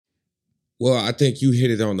Well, I think you hit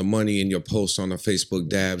it on the money in your post on the Facebook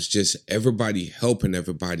Dabs. Just everybody helping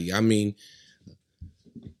everybody. I mean,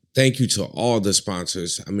 thank you to all the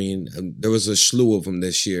sponsors. I mean, there was a slew of them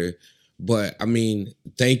this year. But, I mean,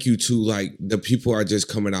 thank you to, like, the people are just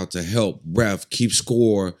coming out to help. Ref, Keep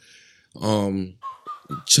Score,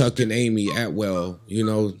 Chuck and Amy Atwell, you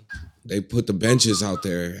know, they put the benches out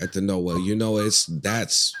there at the Noah. You know,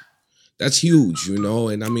 that's huge, you know.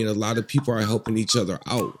 And, I mean, a lot of people are helping each other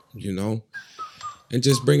out, you know. And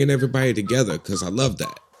just bringing everybody together, because I love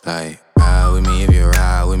that. Like, ride with me if you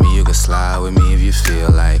ride with me, you can slide with me if you feel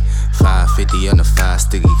like 550 on the 5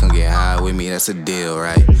 sticky, come get high with me, that's a deal,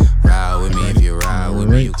 right? Ride with me if you ride with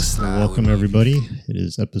me, you can slide. Welcome everybody. It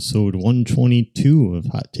is episode 122 of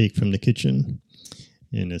Hot Take from the Kitchen.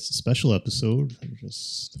 And it's a special episode.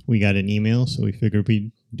 We got an email, so we figured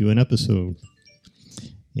we'd do an episode.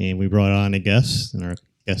 And we brought on a guest, and our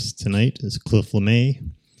guest tonight is Cliff Lamay,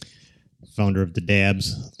 founder of the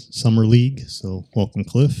DABS Summer League. So welcome,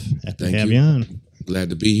 Cliff. Happy to have you on. Glad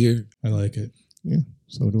to be here. I like it. Yeah,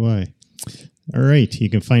 so do I. All right. You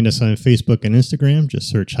can find us on Facebook and Instagram. Just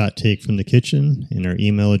search Hot Take from the Kitchen. And our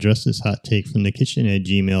email address is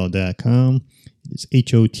hottakefromthekitchen@gmail.com. It's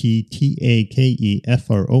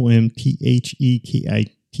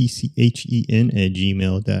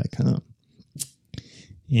HOTTAKEFROMTHEKITCHEN@gmail.com.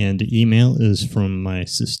 And the email is from my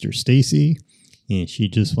sister, Stacy. And she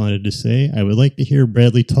just wanted to say, I would like to hear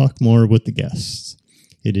Bradley talk more with the guests.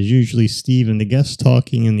 It is usually Steve and the guests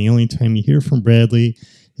talking, and the only time you hear from Bradley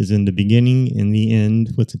is in the beginning and the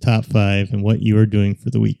end with the top 5 and what you are doing for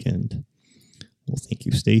the weekend. Well, thank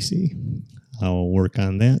you, Stacy. I'll work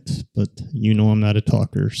on that, but you know I'm not a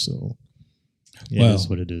talker, so it is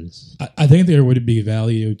what it is. I think there would be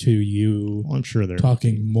value to you I'm sure there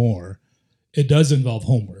talking more. It does involve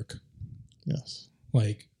homework. Yes.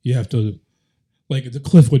 Like, you have to... Like, the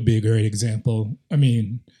Cliff would be a great example. I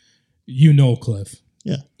mean, you know Cliff.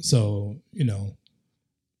 Yeah. So, you know,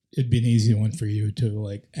 it'd be an easy one for you to,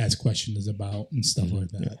 like, ask questions about and stuff like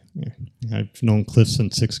that. Yeah. I've known Cliff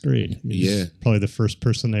since 6th grade. He's probably the first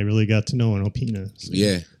person I really got to know in Opina. So.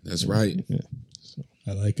 Yeah, that's right. Yeah. So.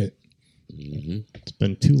 I like it. Mm-hmm. It's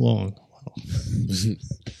been too long.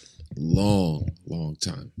 Wow. long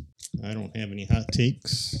time. I don't have any hot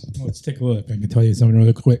takes. Let's take a look. I can tell you something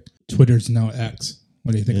really quick. Twitter's now X.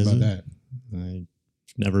 What do you think about that? I've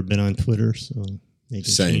never been on Twitter, so they can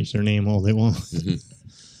Same. change their name all they want.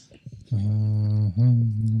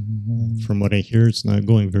 Mm-hmm. From what I hear, it's not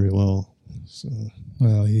going very well. So.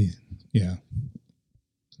 Well, yeah.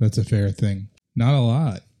 That's a fair thing. Not a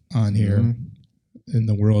lot on here in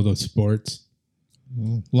the world of sports.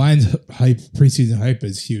 Lions hype, preseason hype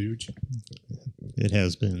is huge. It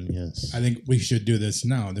has been, yes. I think we should do this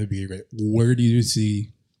now. That'd be great. Where do you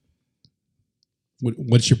see?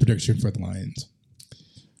 What's your prediction for the Lions?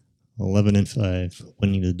 11-5,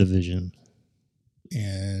 winning the division.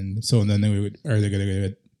 And so then are they going to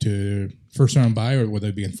get to first round bye, or will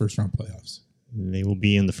they be in first round playoffs? They will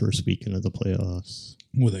be in the first weekend of the playoffs.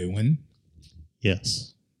 Will they win?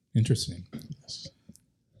 Yes. Interesting. Yes.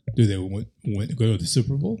 Do they go to the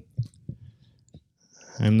Super Bowl?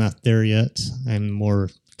 I'm not there yet. I'm more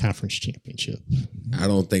conference championship. I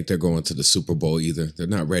don't think they're going to the Super Bowl either. They're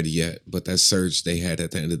not ready yet. But that surge they had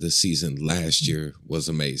at the end of the season last year was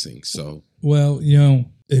amazing. So, well, you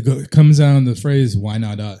know, it comes down to the phrase, why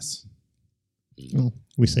not us? Well,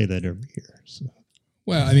 we say that every year. So.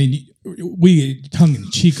 Well, I mean, we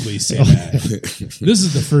tongue-in-cheekly say that. This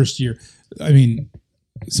is the first year. I mean,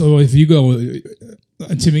 so if you go...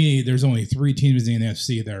 To me, there's only 3 teams in the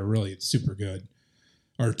NFC that are really super good.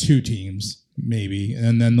 Or 2 teams, maybe.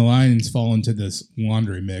 And then the Lions fall into this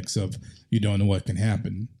laundry mix of you don't know what can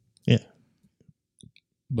happen. Yeah.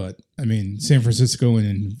 But, I mean, San Francisco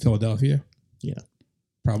and Philadelphia? Yeah.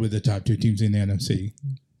 Probably the top 2 teams in the NFC.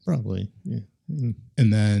 Probably, yeah. Mm.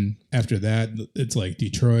 And then after that, it's like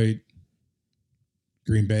Detroit,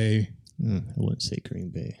 Green Bay. I wouldn't say Green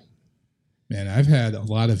Bay. Man, I've had a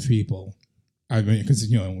lot of people... I mean, because,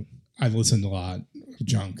 you know, I've listened to a lot of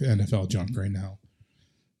junk, NFL junk right now.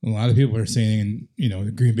 A lot of people are saying, you know,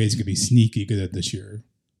 Green Bay's going to be sneaky good this year.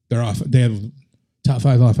 They have top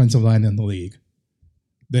 5 offensive line in the league.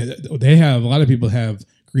 They have, a lot of people have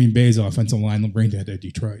Green Bay's offensive line ranked ahead of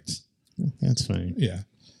Detroit's. That's fine. Yeah.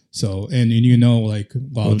 So, and you know, like,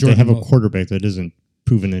 well, they have a quarterback that isn't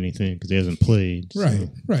proven anything because he hasn't played. Right, so.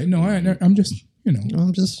 right. No, I'm just, you know.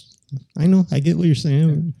 I know. I get what you're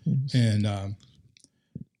saying. Yeah. And, all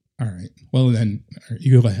right. Well, then,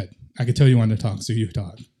 you go ahead. I could tell you want to talk, so you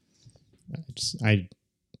talk. I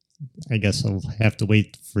guess I'll have to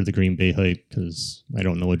wait for the Green Bay hype because I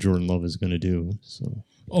don't know what Jordan Love is going to do. So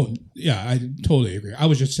Oh, yeah, I totally agree. I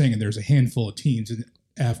was just saying there's a handful of teams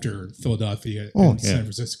after Philadelphia and San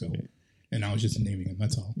Francisco, and I was just naming them.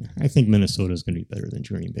 That's all. I think Minnesota is going to be better than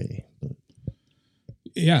Green Bay. But.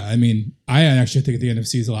 Yeah, I mean, I actually think the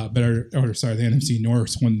NFC is a lot better. Or sorry, the NFC North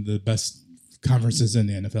is one of the best conferences in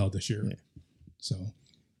the NFL this year. Yeah. So,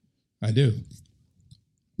 I do.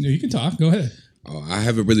 You can talk. Go ahead. Oh, I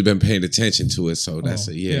haven't really been paying attention to it, so that's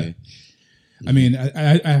yeah. I mean,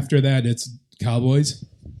 after that, it's Cowboys,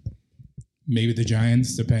 maybe the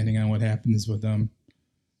Giants, depending on what happens with them.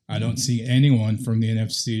 I don't see anyone from the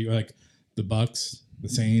NFC like the Bucks, the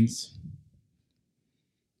Saints,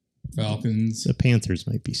 Falcons. The Panthers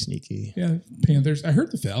might be sneaky. Yeah, Panthers. I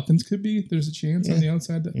heard the Falcons could be. There's a chance on the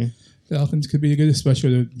outside that Falcons could be good,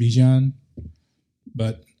 especially with Bijan.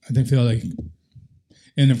 But I think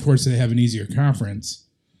and of course they have an easier conference,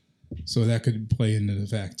 so that could play into the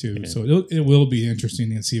fact too. Yeah. So it will be interesting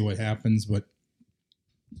to see what happens. But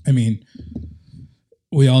I mean,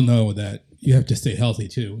 we all know that you have to stay healthy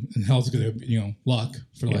too, and health's going to, luck,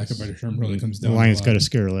 for lack of a better term, really comes down. The Lions got a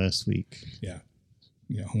scare last week. Yeah,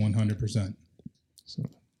 100%. So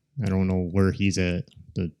I don't know where he's at,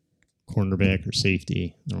 the cornerback or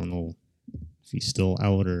safety. I don't know if he's still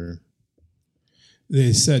out or.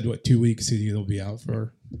 They said 2 weeks he'll be out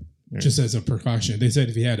for, just as a precaution. They said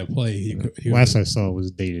if he had to play, he last I saw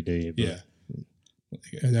was day to day. Yeah,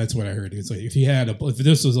 that's what I heard. It's like if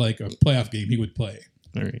this was like a playoff game, he would play.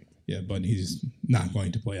 All right. Yeah, but he's not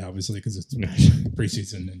going to play, obviously, because it's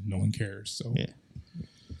preseason and no one cares. So,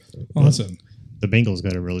 awesome. The Bengals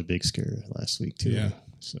got a really big scare last week, too. Yeah.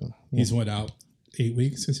 So he's out 8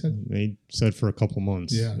 weeks, they said? They said for a couple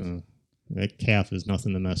months. Yeah. That calf is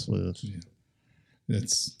nothing to mess with. Yeah.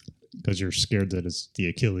 That's because you're scared that it's the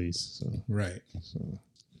Achilles. So. Right. So,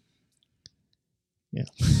 yeah.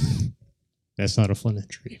 That's not a fun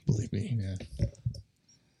injury, believe me. Yeah.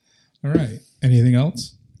 All right. Anything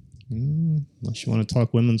else? Unless you want to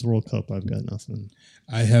talk Women's World Cup, I've got nothing.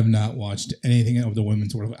 I have not watched anything of the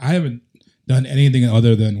Women's World Cup. I haven't done anything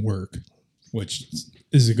other than work, which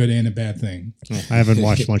is a good and a bad thing. Well, I haven't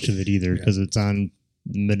watched much of it either because it's on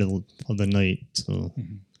the middle of the night. So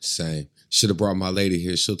Same. Should have brought my lady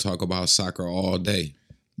here. She'll talk about soccer all day.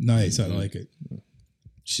 Nice. I like it.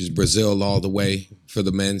 She's Brazil all the way for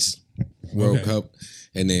the men's World Cup,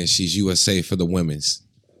 and then she's USA for the women's.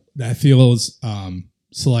 That feels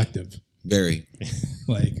selective. Very.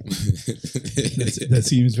 Like that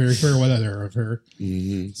seems very fair weather of her.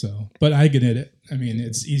 Mm-hmm. So, but I get it. I mean,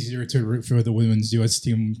 it's easier to root for the women's U.S.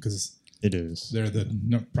 team because it is. They're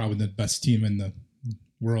probably the best team in the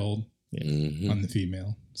world on the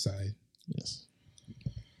female side. Yes.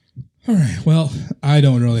 All right. Well, I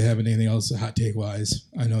don't really have anything else hot take wise.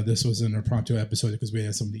 I know this was an impromptu episode because we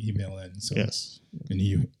had somebody email in. So yes, and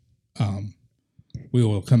we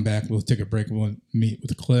will come back. We'll take a break. We'll meet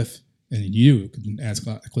with Cliff, and you can ask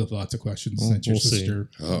Cliff lots of questions. Since your sister,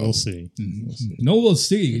 we'll see. Mm-hmm. No, we'll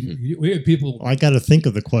see. We have people. I got to think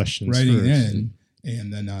of the questions writing first. in,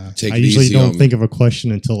 and then I usually don't think of a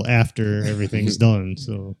question until after everything's done.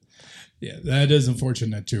 So. Yeah, that is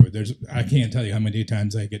unfortunate too. I can't tell you how many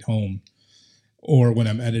times I get home or when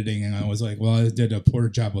I'm editing and I was like, well, I did a poor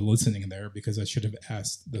job of listening there because I should have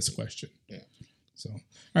asked this question. Yeah. So, all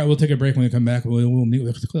right, we'll take a break. When we come back, we'll meet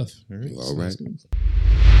with Cliff. All right.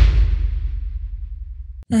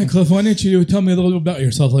 All right, Cliff, why don't you tell me a little bit about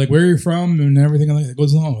yourself, like where you're from and everything that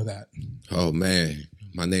goes along with that? Oh, man.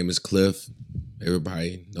 My name is Cliff.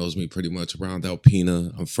 Everybody knows me pretty much around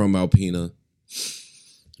Alpena. I'm from Alpena.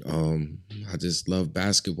 I just love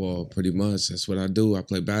basketball pretty much. That's what I do. I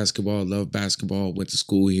play basketball, love basketball, went to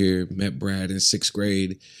school here, met Brad in 6th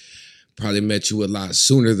grade. Probably met you a lot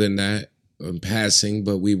sooner than that in passing,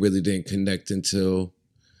 but we really didn't connect until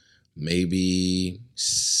maybe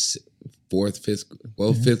 5th or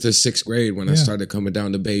 6th grade when I started coming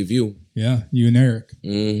down to Bayview. Yeah, you and Eric.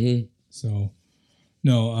 Mm-hmm. So,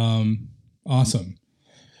 no, awesome.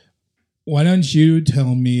 Why don't you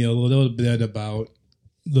tell me a little bit about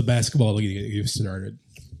the basketball league that you started?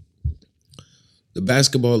 The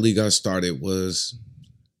basketball league I started was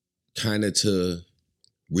kind of to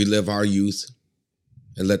relive our youth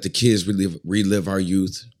and let the kids relive our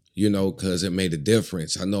youth, because it made a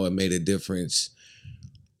difference. I know it made a difference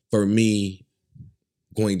for me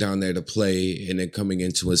going down there to play, and then coming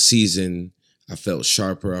into a season, I felt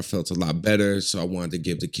sharper. I felt a lot better. So I wanted to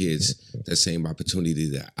give the kids that same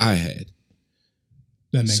opportunity that I had.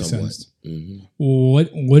 That makes sense. Mm-hmm.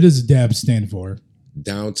 What does DABS stand for?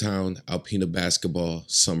 Downtown Alpena Basketball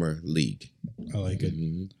Summer League. I like it.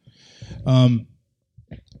 Mm-hmm.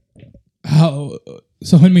 How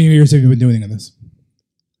many years have you been doing this?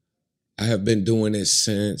 I have been doing it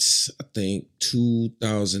since I think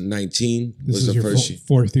 2019 This was is the your first year.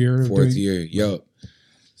 fourth year. of Fourth doing- year. Yup.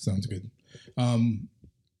 Sounds good.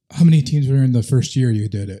 How many teams were in the first year you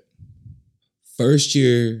did it? First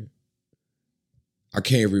year, I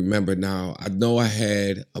can't remember now. I know I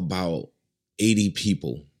had about 80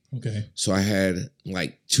 people. Okay. So I had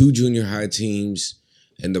like 2 junior high teams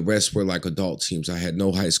and the rest were like adult teams. I had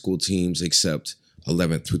no high school teams except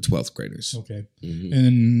 11th through 12th graders. Okay. Mhm.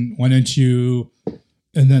 And why don't you?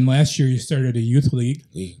 And then last year you started a youth league.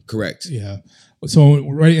 Correct. Yeah. So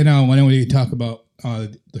right now, why don't we talk about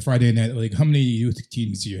the Friday Night League? How many youth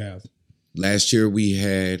teams do you have? Last year we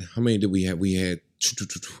had, how many did we have? We had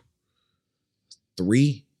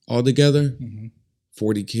 3 altogether. Mm-hmm.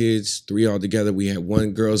 40 kids, 3 altogether. We had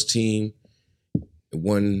 1 girls team,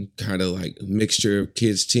 1 kind of like mixture of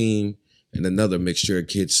kids team, and another mixture of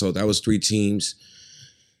kids. So that was 3 teams.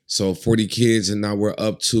 So 40 kids, and now we're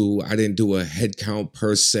up to, I didn't do a head count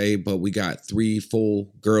per se, but we got 3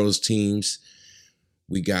 full girls teams.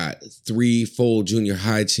 We got 3 full junior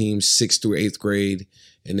high teams, 6th through 8th grade.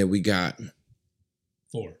 And then we got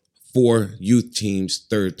 4 youth teams,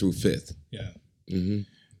 3rd through 5th. Yeah.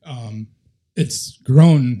 Mm-hmm. It's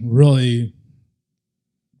grown really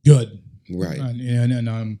good. Right. And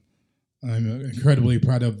I'm incredibly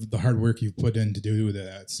proud of the hard work you've put in to do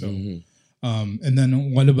that. So, and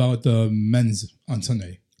then what about the men's on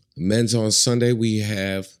Sunday? Men's on Sunday, we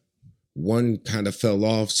have 1 kind of fell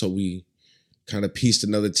off, so we kind of pieced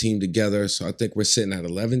another team together. So I think we're sitting at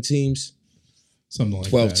 11 teams. Something like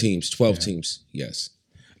 12 that. teams. 12 teams. Yes.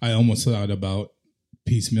 I almost thought about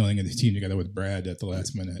piecemealing the team together with Brad at the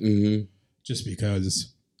last minute, Mm-hmm. just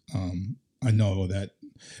because I know that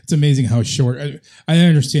it's amazing how short. I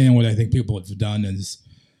understand what I think people have done is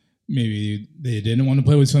maybe they didn't want to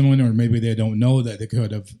play with someone, or maybe they don't know that they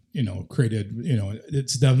could have, created.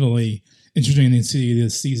 It's definitely interesting to see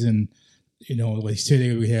this season. Like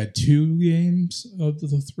today we had 2 games of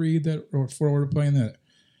the 3 that or 4 were playing that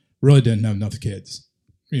really didn't have enough kids.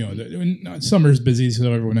 Summer's busy,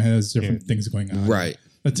 so everyone has different things going on. Right.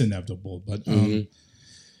 That's inevitable. But Mhm.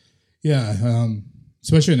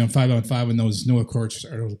 especially in a 5-on-5 when those newer courts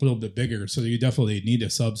are a little bit bigger, so you definitely need a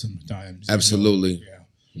sub sometimes. Absolutely.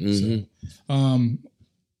 Yeah. Mhm. So,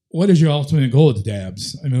 what is your ultimate goal at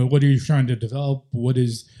DABS? I mean, what are you trying to develop?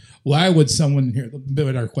 Why would someone here? A bit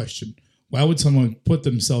of our question. Why would someone put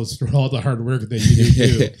themselves through all the hard work that you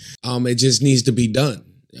do? It just needs to be done.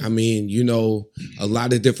 I mean, a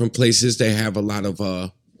lot of different places, they have a lot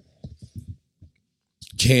of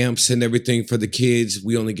camps and everything for the kids.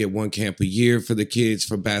 We only get 1 camp a year for the kids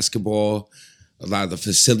for basketball. A lot of the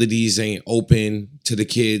facilities ain't open to the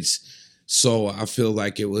kids. So I feel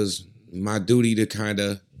like it was my duty to kind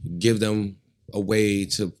of give them a way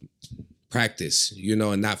to practice,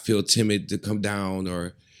 and not feel timid to come down,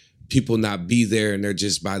 or people not be there and they're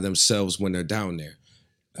just by themselves when they're down there.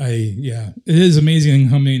 It is amazing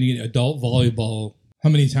how many adult volleyball, how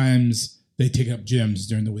many times they take up gyms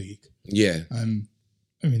during the week. Yeah. And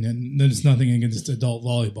there's nothing against adult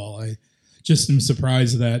volleyball. I just am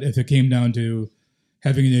surprised that if it came down to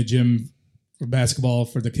having a gym for basketball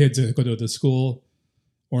for the kids that go to the school,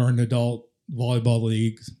 or an adult volleyball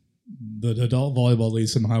league, the adult volleyball league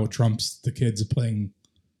somehow trumps the kids playing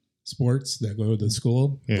sports that go to the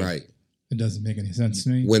school. Yeah. Right. It doesn't make any sense to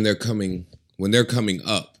me. When they're coming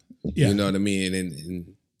up, Yeah. you know what I mean?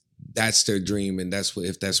 And that's their dream. And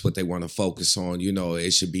if that's what they want to focus on,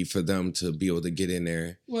 it should be for them to be able to get in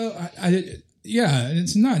there. Well, and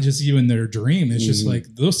it's not just even their dream. It's just like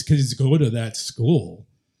those kids go to that school.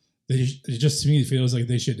 It just to me feels like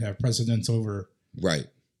they should have precedence over, Right.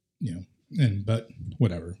 but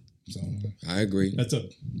whatever. So I agree. that's a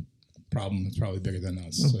problem that's probably bigger than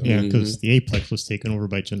us. So. Yeah, because the Aplex was taken over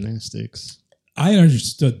by gymnastics. I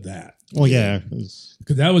understood that. Well, yeah.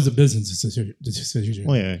 Because that was a business decision.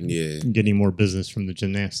 well, yeah. Yeah. Getting more business from the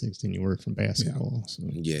gymnastics than you were from basketball. So.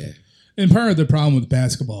 Yeah. And part of the problem with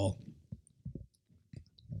basketball,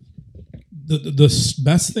 the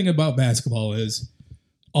best thing about basketball is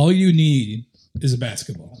all you need is a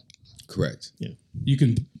basketball. Correct.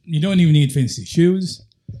 You don't even need fancy shoes.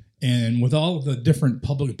 And with all of the different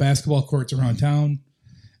public basketball courts around town,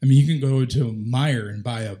 I mean, you can go to Meijer and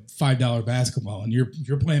buy a $5 basketball, and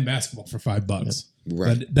you're playing basketball for $5.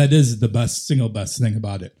 Right. That is the single best thing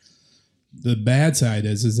about it. The bad side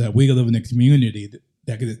is that we live in a community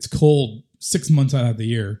that it's cold 6 months out of the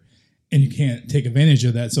year, and you can't take advantage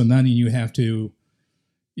of that. So now you have to,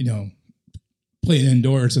 play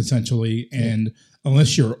indoors essentially, and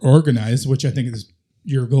unless you're organized, which I think is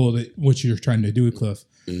your goal, which you're trying to do, Cliff.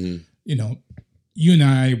 Mm-hmm. you and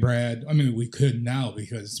I, Brad, I mean, we could now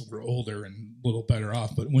because we're older and a little better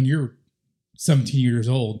off. But when you're 17 years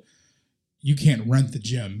old, you can't rent the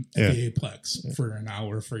gym at the Aplex for an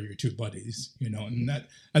hour for your two buddies, and that,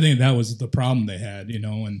 I think that was the problem they had,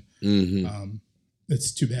 and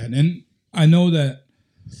it's too bad. And I know that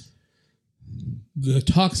the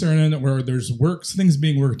talks are in it where there's things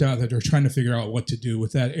being worked out that they're trying to figure out what to do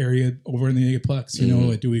with that area over in the Aplex.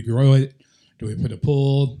 Like, do we grow it? Do we put a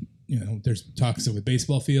pool? There's talks of a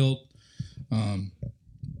baseball field.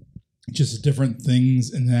 Just different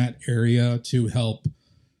things in that area to help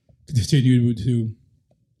continue to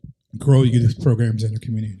grow youth programs in the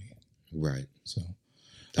community. Right. So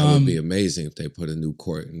that would be amazing if they put a new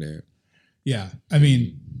court in there. Yeah. I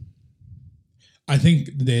mean, I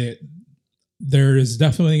think that there is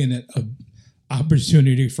definitely an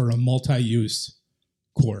opportunity for a multi-use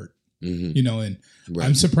court, and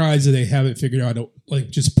I'm surprised that they haven't figured out,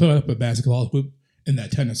 like, just put up a basketball hoop in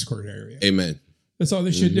that tennis court area. Amen. That's all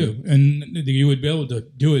they should do. And you would be able to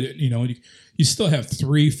do it, you still have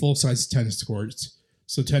 3 full-size tennis courts.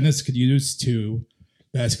 So tennis could use 2,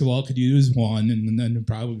 basketball could use 1, and then it'd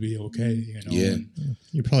probably be okay, Yeah.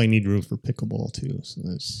 You probably need room for pickleball too. So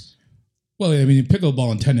that's... Well, I mean,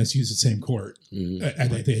 pickleball and tennis use the same court at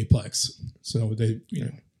the Aplex. So they,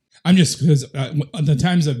 I'm just, because the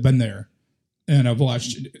times I've been there and I've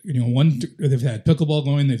watched, they've had pickleball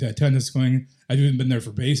going, they've had tennis going. I've even been there for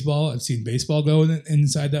baseball. I've seen baseball go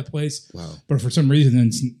inside that place. Wow. But for some reason,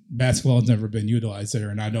 basketball has never been utilized there.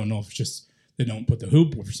 And I don't know if it's just they don't put the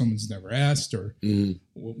hoop, or if someone's never asked, or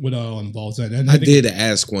what all involves that. And I did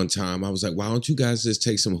ask one time. I was like, why don't you guys just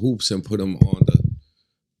take some hoops and put them on the...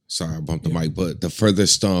 Sorry, I bumped the mic, but the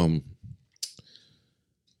furthest, I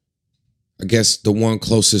guess the one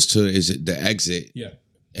closest to is the exit. Yeah.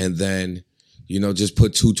 And then, just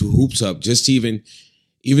put two hoops up. Just even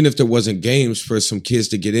if there wasn't games, for some kids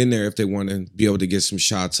to get in there if they want to be able to get some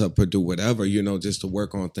shots up or do whatever, just to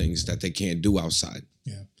work on things that they can't do outside.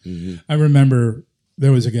 Yeah. I remember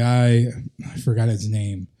there was a guy, I forgot his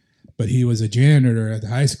name, but he was a janitor at the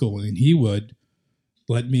high school, and he would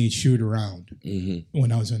let me shoot around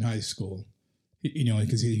when I was in high school,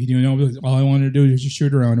 because he all I wanted to do was just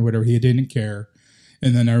shoot around or whatever. He didn't care.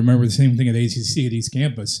 And then I remember the same thing at ACC at East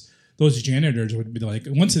Campus. Those janitors would be like,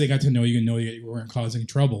 once they got to know you weren't causing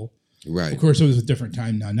trouble. Right. Of course, it was a different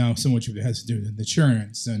time now. Now so much of it has to do with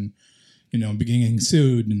insurance and, being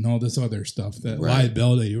sued and all this other stuff. That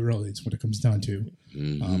liability really is what it comes down to.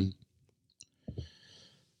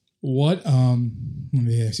 Let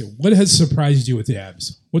me ask you, what has surprised you with the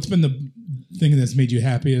DABS? What's been the thing that's made you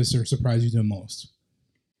happiest or surprised you the most?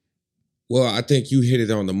 Well, I think you hit it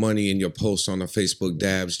on the money in your post on the Facebook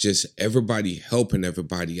DABS, just everybody helping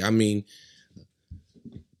everybody. I mean,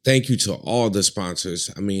 thank you to all the sponsors.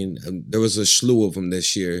 I mean, there was a slew of them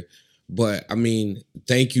this year, but I mean,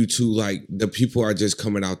 thank you to like the people are just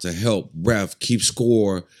coming out to help. Ref, Keep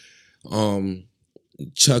Score,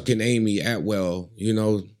 Chuck and Amy Atwell,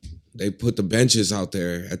 they put the benches out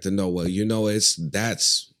there at the NOAA.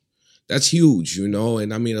 That's huge,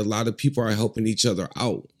 and I mean, a lot of people are helping each other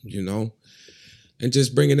out, and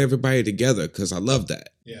just bringing everybody together, because I love that.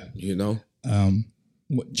 Yeah.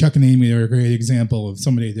 Chuck and Amy are a great example of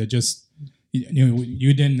somebody that just,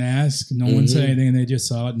 you didn't ask, no one said anything, and they just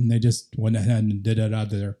saw it, and they just went ahead and did it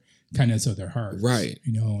out of their kindness of their hearts. Right.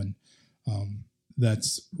 And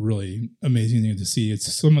that's really amazing thing to see.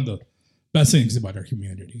 It's some of the best things about our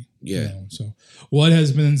community. Yeah. So what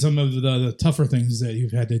has been some of the tougher things that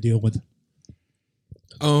you've had to deal with?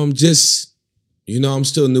 Just, I'm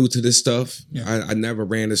still new to this stuff. Yeah. I never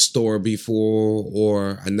ran a store before,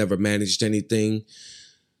 or I never managed anything.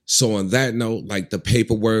 So on that note, like the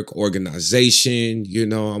paperwork, organization,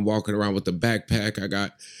 I'm walking around with a backpack. I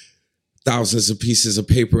got thousands of pieces of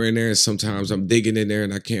paper in there, and sometimes I'm digging in there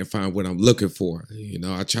and I can't find what I'm looking for.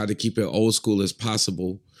 I try to keep it old school as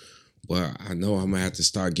possible, but I know I'm gonna have to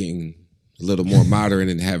start getting a little more modern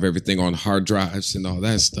and have everything on hard drives and all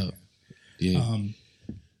that stuff.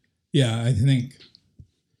 Yeah. I think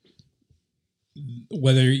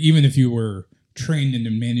even if you were trained into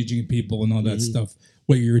managing people and all that stuff,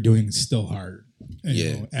 what you're doing is still hard.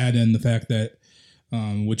 And, add in the fact that,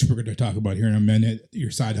 which we're going to talk about here in a minute,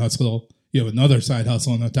 your side hustle. You have another side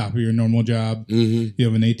hustle on the top of your normal job. You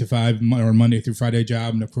have an 8 to 5 or Monday through Friday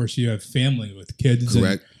job. And of course you have family with kids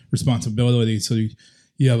and responsibilities. So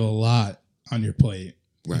you have a lot on your plate,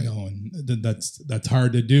 right? And that's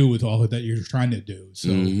hard to do with all that you're trying to do.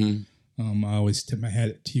 So I always tip my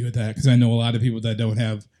hat to you with that, because I know a lot of people that don't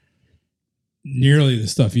have nearly the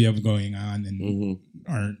stuff you have going on and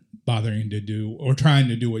aren't bothering to do or trying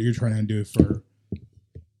to do what you're trying to do for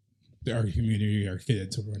our community, our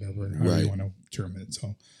kids, or whatever, however Right. you want to term it.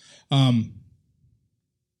 So,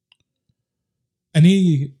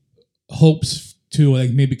 any hopes to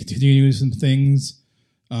like maybe continue some things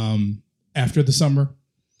after the summer?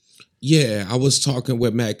 Yeah, I was talking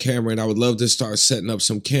with Matt Cameron. I would love to start setting up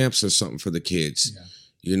some camps or something for the kids. Yeah.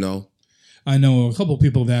 You know? I know a couple of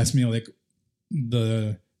people have asked me like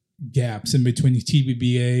the gaps in between the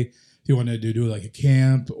TBBA. If you wanted to do like a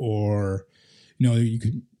camp, or you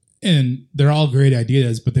could, and they're all great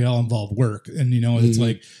ideas, but they all involve work. And it's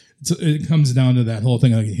like it comes down to that whole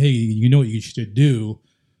thing like, hey, you know what you should do?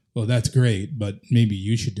 Well, that's great, but maybe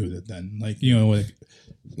you should do it then. Like like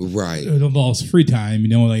Right. it involves free time.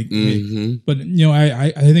 Hey, but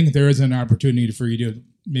I think there is an opportunity for you to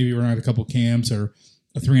maybe run a couple camps or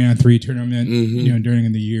a 3-on-3 tournament,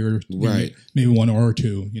 during the year, Right. Maybe one or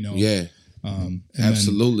two, Yeah. and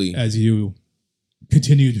Absolutely. then as you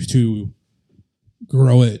continue to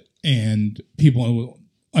grow it and people will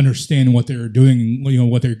understand what they're doing,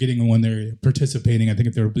 what they're getting, and when they're participating, I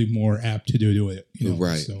think they'll be more apt to do it.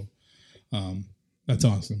 Right. So, that's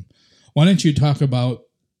awesome. Why don't you talk about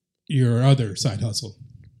your other side hustle?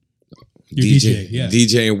 Your DJ, yeah.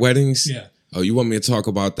 DJing weddings? Yeah. Oh, you want me to talk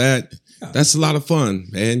about that? That's a lot of fun,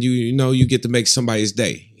 man. You get to make somebody's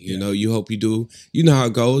day. You hope you do. You know how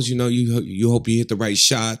it goes. You hope you hit the right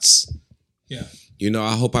shots. Yeah.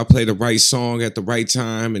 I hope I play the right song at the right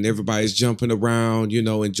time and everybody's jumping around,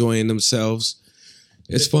 enjoying themselves.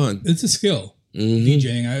 It's fun. It's a skill.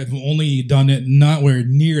 DJing. I've only done it not where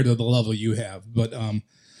near to the level you have, but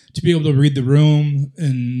to be able to read the room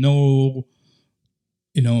and know,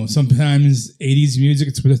 sometimes 80s music,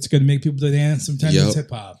 it's what's going to make people dance. Sometimes it's hip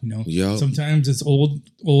hop, Yep. Sometimes it's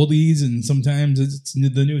oldies, and sometimes it's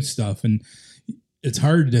the new stuff. And it's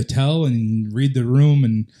hard to tell and read the room.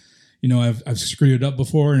 And, I've screwed it up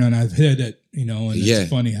before and I've hit it, and it's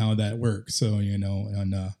funny how that works. So, and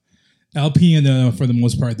LP, for the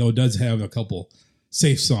most part, though, does have a couple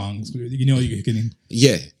safe songs. You can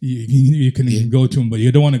you can go to them, but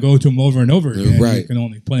you don't want to go to them over and over again. Right. You can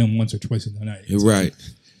only play them once or twice in the night. So Right.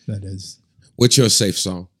 That is. What's your safe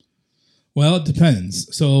song? Well, it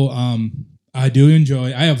depends. So I do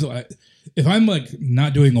enjoy. If I'm like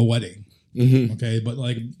not doing a wedding, okay, but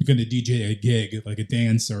like going to DJ a gig, like a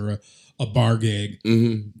dance or a bar gig,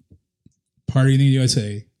 Party in the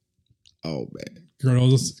USA. Oh man,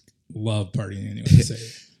 girls love partying in the USA.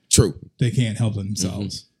 True. They can't help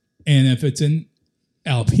themselves. And if it's in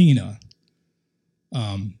Alpena,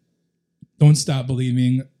 Don't Stop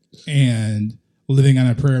Believing and Living on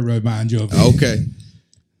a Prayer by Bon Jovi. Okay.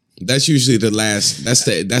 That's usually the last. That's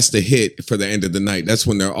the hit for the end of the night. That's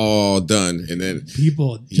when they're all done, and then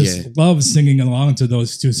people just love singing along to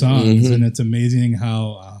those two songs, and it's amazing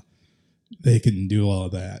how they can do all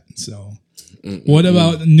of that. So, what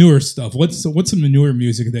about newer stuff? What's some newer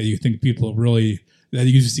music that you think people really that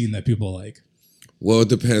you've seen that people like? Well, it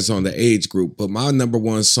depends on the age group, but my number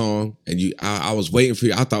one song, and I was waiting for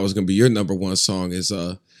you. I thought it was gonna be your number one song is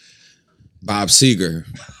Bob Seger.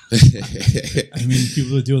 I mean,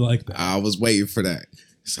 people do like that. I was waiting for that,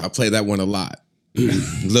 so I play that one a lot.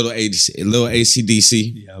 little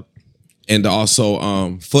AC/DC. Yep. And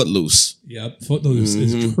also Footloose. Yep. Footloose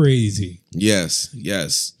is crazy.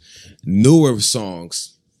 Yes. Newer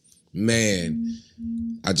songs, man.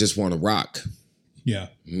 I Just Want to Rock. Yeah.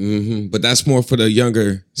 But that's more for the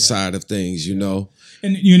younger side of things, you know.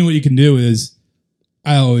 And you know what you can do is,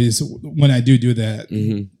 I always, when I do that,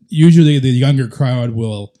 usually the younger crowd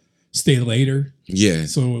will stay later. Yeah.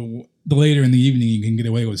 So the later in the evening, you can get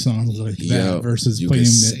away with songs like that versus you playing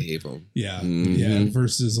can save them. Yeah. Yeah.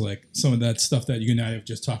 Versus like some of that stuff that you and I have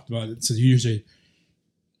just talked about. It's usually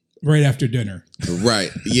right after dinner.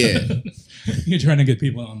 Right. Yeah. You're trying to get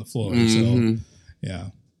people on the floor. So,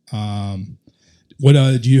 yeah. What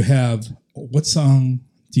do you have? What song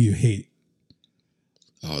do you hate?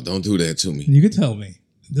 Oh, don't do that to me. You could tell me.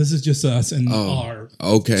 This is just us and our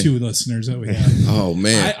two listeners that we have. Oh,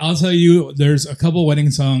 man. I'll tell you, there's a couple wedding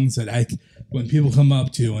songs that when people come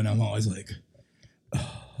up to, and I'm always like,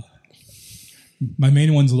 my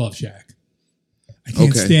main one's Love Shack. I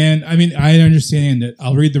can't stand, I mean, I understand that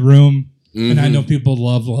I'll read the room, and I know people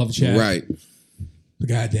love Love Shack. Right. But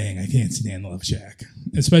god dang, I can't stand Love Shack.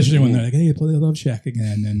 Especially when they're like, hey, play Love Shack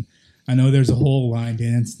again. And I know there's a whole line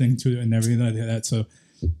dance thing to it and everything like that, so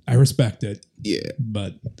I respect it. Yeah.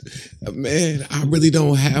 But man, I really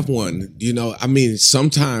don't have one. You know, I mean,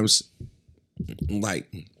 sometimes,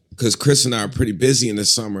 like, because Chris and I are pretty busy in the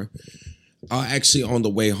summer, I'll actually on the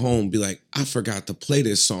way home be like, I forgot to play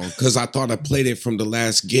this song because I thought I played it from the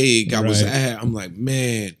last gig I was at. I'm like,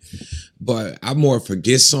 man. but I more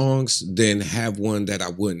forget songs than have one that I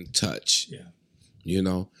wouldn't touch. Yeah. You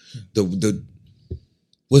know, the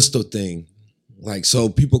what's the thing? Like, so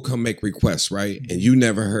people come make requests, right? And you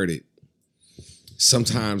never heard it.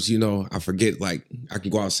 Sometimes, you know, I forget, like, I can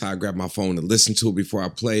go outside, grab my phone and listen to it before I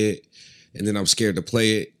play it. And then I'm scared to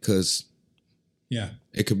play it because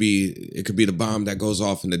it could be the bomb that goes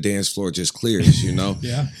off and the dance floor just clears, you know?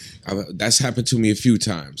 Yeah. That's happened to me a few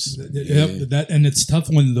times. That and it's tough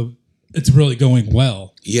when it's really going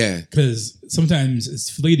well. Yeah. Because sometimes it's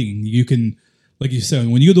fleeting. You can, like you said,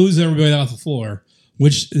 when you lose everybody off the floor,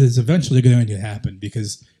 which is eventually going to happen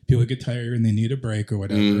because people get tired and they need a break or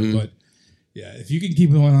whatever. Mm-hmm. But yeah, if you can keep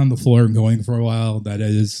one on the floor and going for a while, that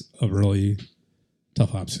is a really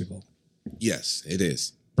tough obstacle. Yes, it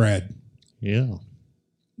is. Brad. Yeah.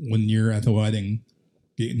 When you're at the wedding,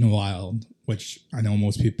 getting wild, which I know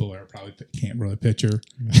most people can't really picture.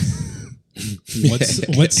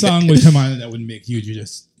 What song would come on that would make you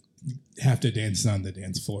just have to dance on the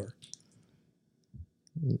dance floor?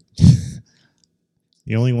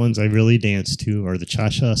 The only ones I really dance to are the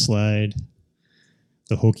Cha-Cha Slide,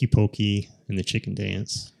 the Hokey Pokey, and the Chicken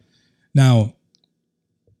Dance. Now,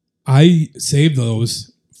 I save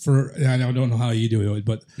those for, I don't know how you do it,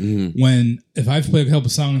 but if I've played a couple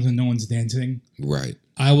songs and no one's dancing, right,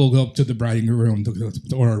 I will go up to the bride and groom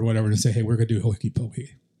or whatever to say, hey, we're going to do Hokey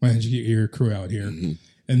Pokey. Why don't you get your crew out here? Mm-hmm.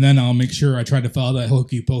 And then I'll make sure I try to follow that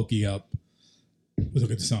Hokey Pokey up with a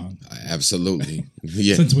good song. Absolutely.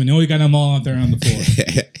 Yeah. Since we know we got them all out there on the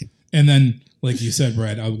floor. And then, like you said,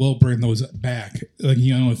 Brad, I will bring those back. Like,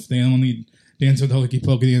 you know, if they only dance with Hokey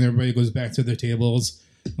Pokey and everybody goes back to their tables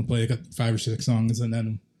and play like 5 or 6 songs, and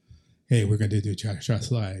then, hey, we're going to do Cha-Cha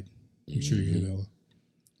Slide. I'm sure you will.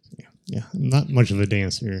 Yeah, I'm not much of a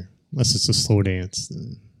dancer, unless it's a slow dance.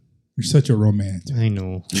 You're such a romantic. I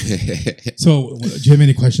know. So, do you have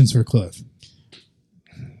any questions for Cliff?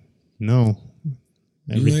 No.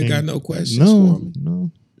 You ain't got no questions for me?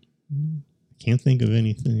 No. Can't think of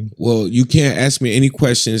anything. Well, you can't ask me any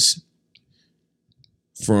questions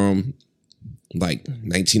from like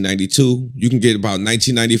 1992. You can get about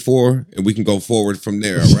 1994 and we can go forward from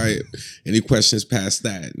there, all right? Any questions past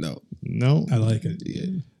that? No. I like it.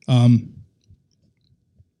 Yeah.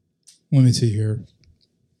 Let me see here.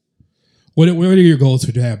 What are your goals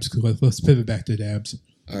for DABS? Let's pivot back to DABS.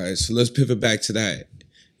 All right, so let's pivot back to that.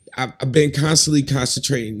 I've been constantly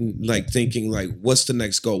concentrating, like thinking, like, what's the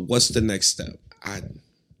next goal? What's the next step? I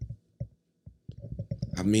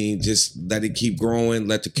mean, just let it keep growing.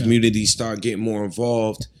 Let the community start getting more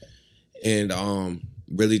involved, and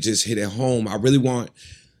really just hit it home.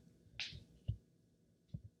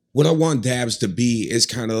 What I want DABS to be is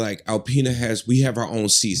kind of like Alpena we have our own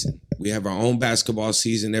season. We have our own basketball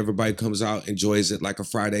season. Everybody comes out, enjoys it like a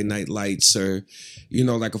Friday Night Lights or, you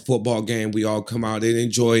know, like a football game. We all come out and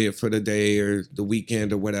enjoy it for the day or the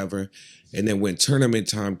weekend or whatever. And then when tournament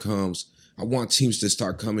time comes, I want teams to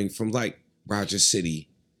start coming from like Rogers City,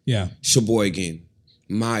 Sheboygan,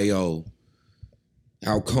 Mayo,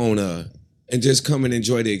 Alcona, and just come and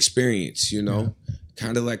enjoy the experience, you know?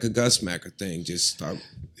 Kind of like a Gus Macker thing. Just start.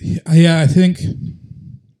 Yeah, I think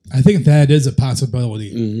that is a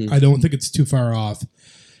possibility. Mm-hmm. I don't think it's too far off.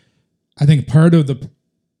 I think part of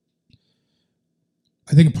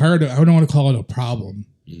I don't want to call it a problem,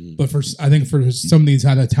 but I think for some of these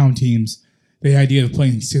out of town teams, the idea of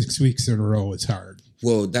playing 6 weeks in a row is hard.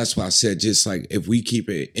 Well, that's why I said just like if we keep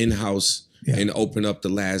it in house and open up the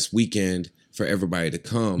last weekend for everybody to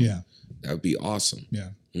come, that would be awesome. Yeah.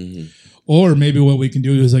 Mm-hmm. Or maybe what we can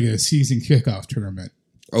do is like a season kickoff tournament.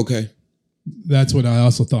 Okay. That's what I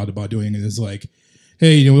also thought about doing. It is like,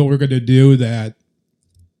 hey, you know what we're going to do that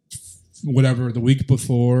whatever the week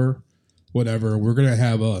before, whatever, we're going to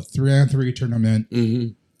have a 3-on-3 tournament.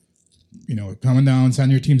 Mm-hmm. You know, coming down, sign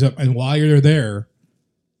your teams up. And while you're there,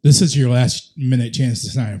 this is your last minute chance to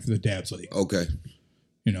sign up for the DABS League. Okay.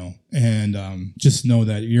 You know, and just know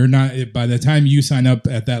that you're not, by the time you sign up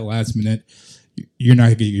at that last minute, you're not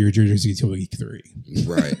going to get your jersey until week 3.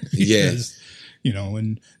 Right. Yes. You know,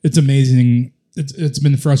 and it's amazing. It's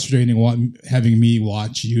been frustrating having me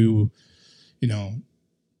watch you, you know,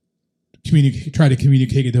 try to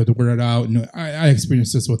communicate the word out. And I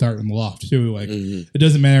experienced this with Art in the Loft too. Like, it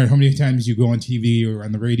doesn't matter how many times you go on TV or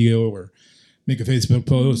on the radio or make a Facebook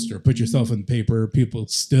post or put yourself in the paper, people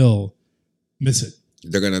still miss it.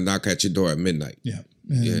 They're going to knock at your door at midnight. Yeah.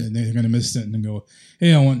 And they're going to miss it and go,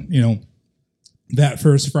 hey, I want, you know, that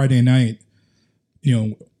first Friday night, you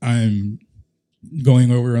know, I'm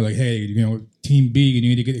going over like, hey, you know, team B, you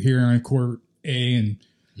need to get here on court A and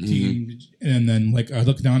team, and then like I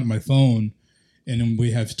look down at my phone And then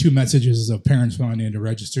we have 2 messages of parents wanting to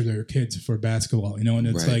register their kids for basketball, and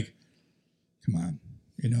it's like, come on,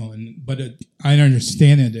 I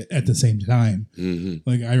understand it at the same time. Mm-hmm.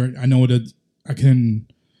 Like I know I can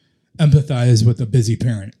empathize with a busy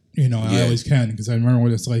parent, I always can, because I remember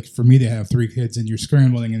what it's like for me to have 3 kids and you're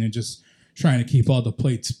scrambling and you're just trying to keep all the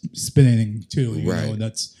plates spinning too. You know,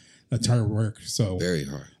 that's hard work. So very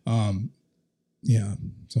hard. Yeah.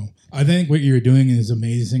 So I think what you're doing is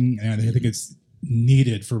amazing, and I think it's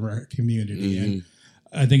needed for our community. Mm-hmm. And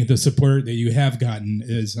I think the support that you have gotten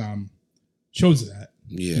is shows that.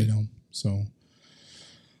 Yeah. So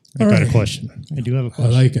I got a question. I do have a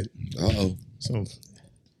question. I like it. Uh-oh. So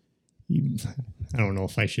I don't know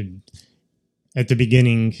if I should. At the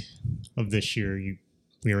beginning of this year,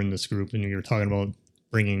 we were in this group and we were talking about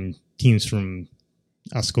bringing teams from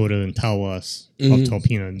Oscoda and Tawas up to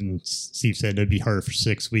Alpena, and Steve said it'd be hard for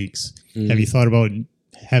 6 weeks. Have you thought about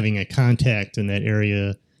having a contact in that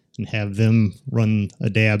area and have them run a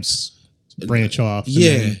DABS branch off?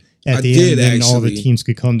 Yeah, at the end, then all the teams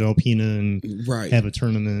could come to Alpena and have a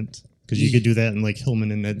tournament, because you could do that in like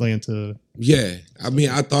Hillman and Atlanta. Yeah, I mean,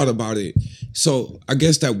 I thought about it. So I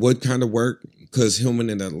guess that would kind of work, because Hillman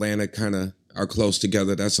and Atlanta kind of are close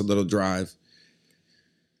together. That's a little drive.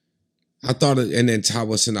 I thought, and then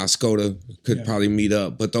Tawas and Oscoda could probably meet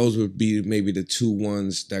up, but those would be maybe the 2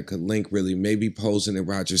 ones that could link really. Maybe Posen and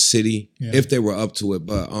Rogers City, if they were up to it.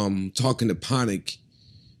 But talking to Ponick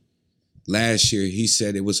last year, he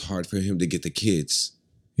said it was hard for him to get the kids.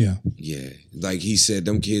 Yeah. Yeah. Like he said,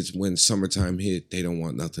 them kids, when summertime hit, they don't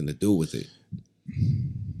want nothing to do with it.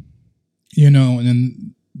 And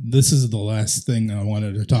then this is the last thing I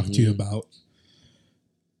wanted to talk to you about.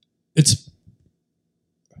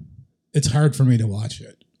 It's hard for me to watch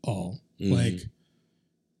it all. Like,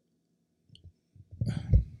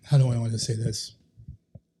 how do I want to say this?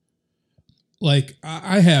 Like,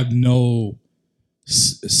 I have no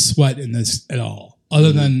sweat in this at all,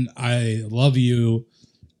 other than I love you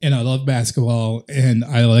and I love basketball and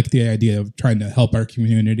I like the idea of trying to help our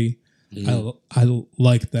community. I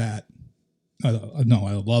like that. I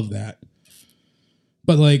love that.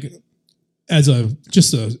 But like, as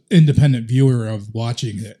just a independent viewer of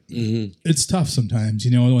watching it, it's tough sometimes.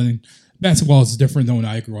 When basketball is different than when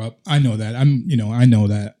I grew up. I know that. I know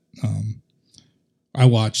that. I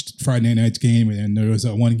watched Friday night's game, and there was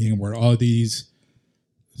one game where all these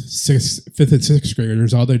 5th and 6th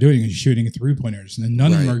graders, all they're doing is shooting 3-pointers, and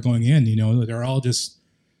none of them are going in. They're all just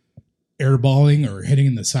airballing or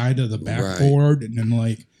hitting the side of the backboard, and then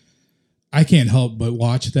like, I can't help but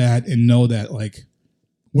watch that and know that like,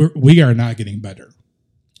 we are not getting better.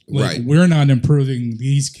 Like, we're not improving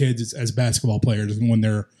these kids as basketball players when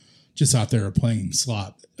they're just out there playing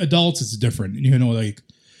slop. Adults, it's different. Like,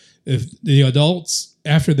 if the adults,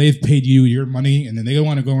 after they've paid you your money and then they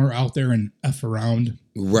want to go out there and F around,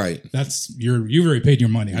 that's you've already paid your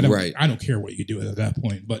money. I don't care what you do at that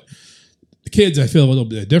point. But the kids, I feel a little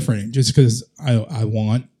bit different, just because I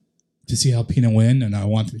want to see Alpena win and I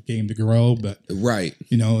want the game to grow. But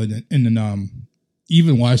and then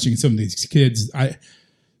even watching some of these kids,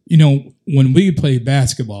 when we played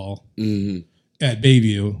basketball at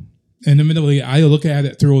Bayview, and admittedly, I look at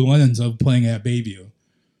it through a lens of playing at Bayview.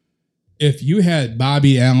 If you had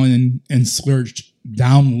Bobby Allen and Slurch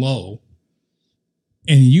down low,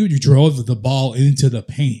 and you drove the ball into the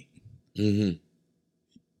paint,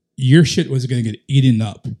 your shit was going to get eaten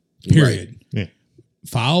up, period. Yeah.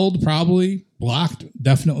 Fouled, probably. Blocked,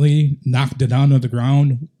 definitely. Knocked it down to the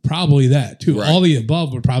ground, probably that too. All the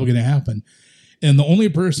above were probably going to happen. And the only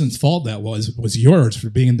person's fault that was yours for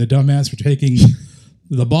being the dumbass for taking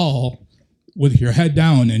the ball with your head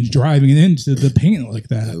down and driving it into the paint like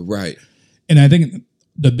that. And I think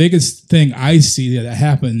the biggest thing I see that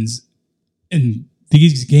happens in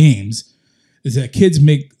these games is that kids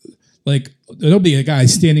make, like, there'll be a guy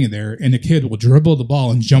standing there and the kid will dribble the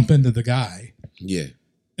ball and jump into the guy.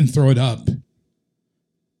 And throw it up.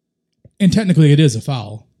 And technically it is a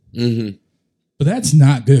foul. But that's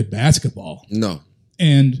not good basketball. No.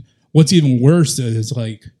 And what's even worse is,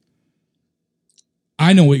 like,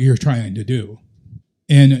 I know what you're trying to do.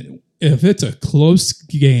 And if it's a close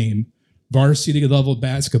game, varsity level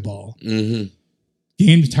basketball,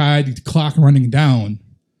 game tied, clock running down,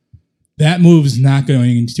 that move's not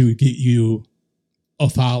going to get you a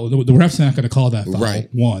foul. The ref's not going to call that foul,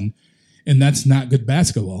 one. And that's not good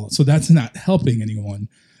basketball. So that's not helping anyone.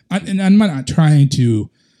 And I'm not trying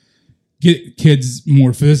to get kids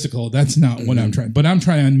more physical. That's not what I'm trying. But I'm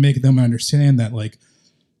trying to make them understand that, like,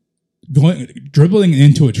 dribbling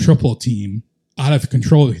into a triple team out of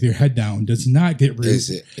control with your head down does not get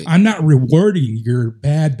I'm not rewarding your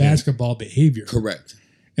bad basketball behavior. Correct.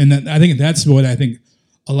 And I think that's what I think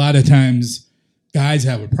a lot of times guys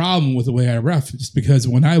have a problem with the way I ref, just because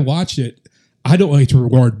when I watch it, I don't like to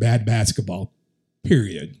reward bad basketball,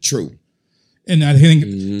 period. True. And I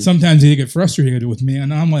think sometimes they get frustrated with me,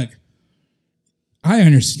 and I'm like, I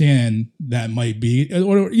understand that might be,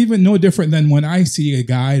 or even no different than when I see a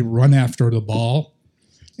guy run after the ball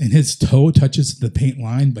and his toe touches the paint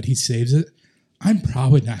line, but he saves it. I'm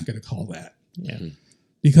probably not going to call that. Yeah.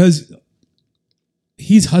 Because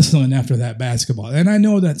he's hustling after that basketball. And I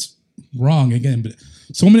know that's wrong again, but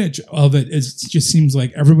so many of it just seems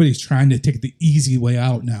like everybody's trying to take the easy way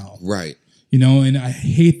out now. Right. You know, and I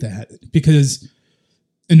hate that, because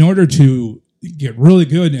in order to get really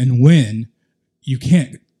good and win, you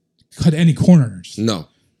can't cut any corners. No.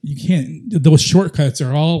 You can't. Those shortcuts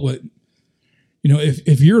are all what, you know,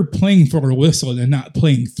 if you're playing for a whistle and not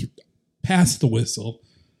playing past the whistle,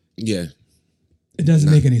 yeah, it doesn't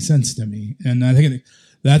make any sense to me. And I think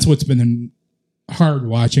that's what's been hard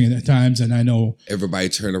watching it at times. And I know everybody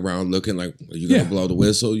turn around looking like, are you going to blow the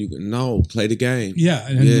whistle? No, play the game. Yeah.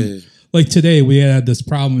 And like today we had this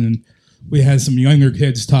problem, and we had some younger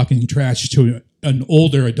kids talking trash to an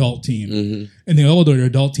older adult team, and the older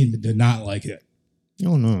adult team did not like it.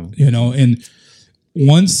 Oh no. You know, and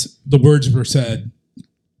once the words were said,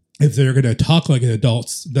 if they're going to talk like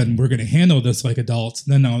adults, then we're going to handle this like adults.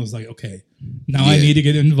 Then I was like, okay, now I need to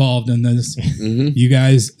get involved in this. You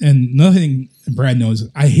guys, and nothing Brad knows,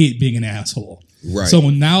 I hate being an asshole. Right. So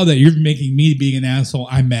now that you're making me being an asshole,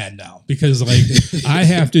 I'm mad now, because like I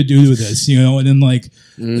have to do this, you know, and then like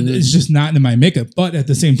it's just not in my makeup. But at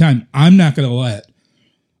the same time, I'm not going to let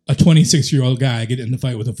a 26-year-old guy get in the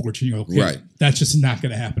fight with a 14-year-old kid. Right. That's just not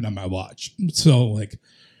going to happen on my watch. So like,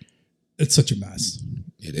 it's such a mess.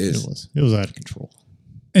 It is. It was out of control.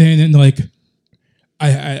 And then like,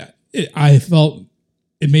 I felt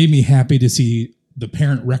it made me happy to see the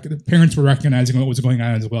parents were recognizing what was going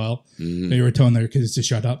on as well. They were telling their kids to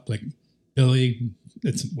shut up. Like Billy,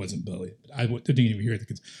 it wasn't Billy. I didn't even hear the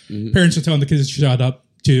kids. Parents were telling the kids to shut up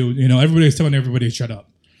too. You know, everybody was telling everybody to shut up.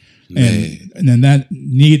 And then that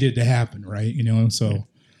needed to happen, right? You know, so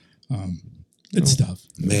it's tough.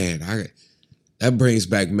 Man, that brings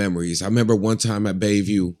back memories. I remember one time at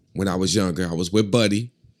Bayview when I was younger, I was with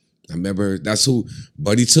Buddy. I remember that's who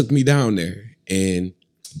Buddy took me down there, and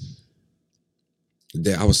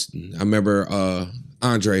I remember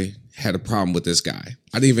Andre had a problem with this guy.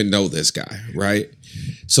 I didn't even know this guy, right?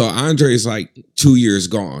 So Andre's like 2 years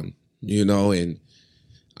gone, you know, and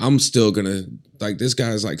I'm still gonna, like, this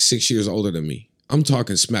guy's like 6 years older than me. I'm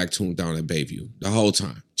talking smack to him down at Bayview the whole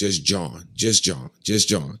time. Just John.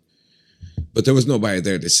 But there was nobody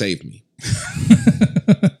there to save me.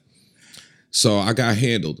 So I got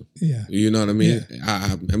handled. Yeah. You know what I mean?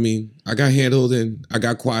 Yeah. I got handled, and I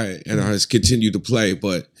got quiet, and I just continued to play,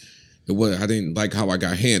 but I didn't like how I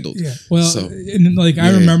got handled. Yeah. Well, and like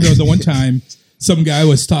I remember the one time some guy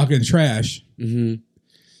was talking trash, and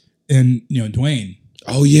you know, Dwayne.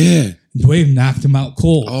 Oh yeah. Dwayne knocked him out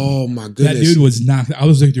cold. Oh my goodness. That dude was knocked. I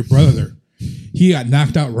was like your brother. He got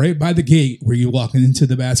knocked out right by the gate where you walk into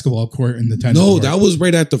the basketball court in the tennis court. That was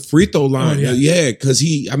right at the free throw line. Oh, yeah, because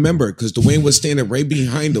I remember, because Dwayne was standing right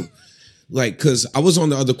behind him. Like, because I was on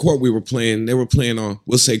the other court we were playing. They were playing on,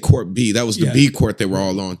 we'll say, court B. That was the B court they were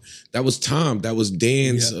all on. That was Tom. That was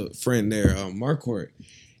Dan's friend there, Marcourt.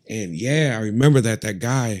 And I remember that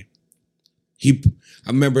guy, I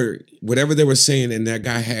remember whatever they were saying, and that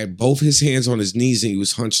guy had both his hands on his knees, and he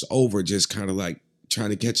was hunched over, just kind of like trying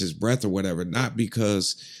to catch his breath or whatever. Not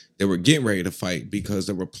because they were getting ready to fight, because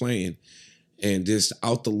they were playing. And just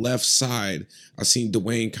out the left side, I seen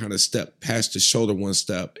Dwayne kind of step past the shoulder one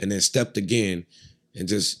step, and then stepped again, and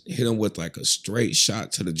just hit him with like a straight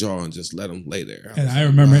shot to the jaw, and just let him lay there. I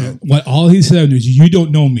remember what all he said was, "You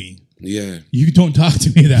don't know me. Yeah, you don't talk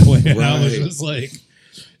to me that way." And I was just like,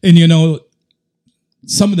 and you know,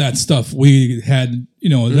 some of that stuff we had, you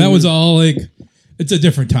know, that was all like, it's a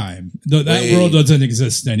different time. That world doesn't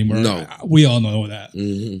exist anymore. No. We all know that.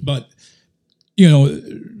 But, you know,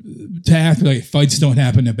 to act like fights don't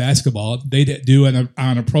happen in basketball, they do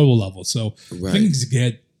on a pro level. So things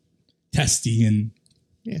get testy, and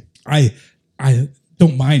I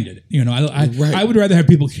don't mind it. You know, I would rather have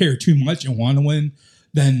people care too much and want to win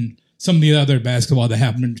than some of the other basketball that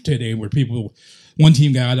happened today where one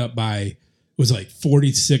team got up by, it was like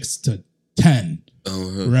 46-10.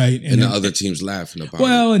 Right. And the other team's laughing about it.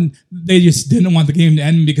 Well, and they just didn't want the game to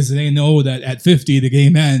end because they know that at 50 the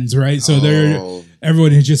game ends, right? So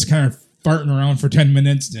everyone is just kind of farting around for 10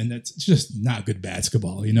 minutes, and it's just not good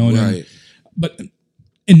basketball, you know? And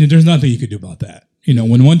and there's nothing you could do about that. You know,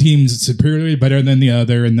 when one team's superiorly better than the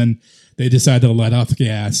other, and then they decide to let off the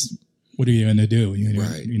gas, what are you going to do?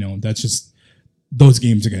 Right. You know, that's just, those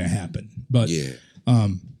games are going to happen. But,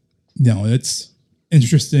 no, it's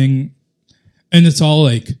interesting. And it's all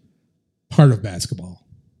like part of basketball,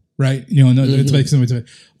 right? You know, it's like somebody's like,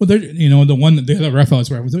 well, they're, you know, the other ref I was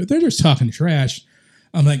where they're just talking trash.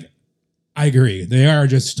 I'm like, I agree. They are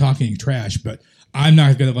just talking trash, but I'm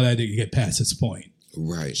not going to let it get past this point.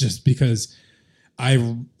 Right. Just because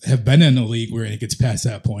I have been in a league where it gets past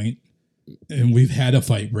that point and we've had a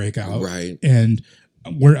fight break out. Right. And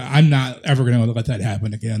I'm not ever going to let that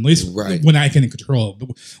happen again, at least when I can control it.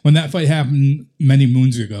 But when that fight happened many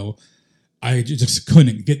moons ago, I just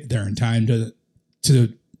couldn't get there in time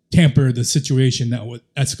to tamper the situation that would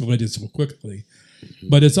escalate so quickly.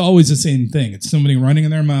 But it's always the same thing. It's somebody running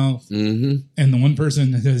in their mouth, and the one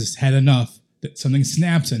person has had enough that something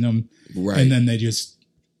snaps in them, and then they just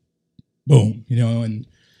boom, you know, and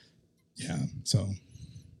yeah, so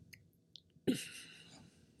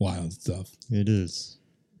wild stuff. It is.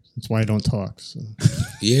 That's why I don't talk. So.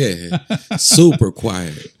 Yeah, super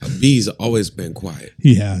quiet. B's always been quiet.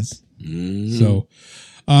 He has. So,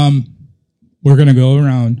 we're gonna go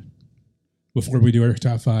around before we do our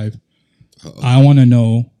top 5. I want to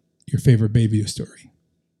know your favorite Bayview story,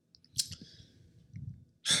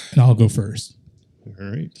 and I'll go first. All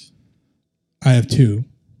right. I have 2.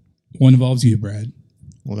 One involves you, Brad.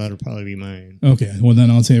 Well, that'll probably be mine. Okay. Well, then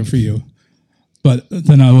I'll say it for you. But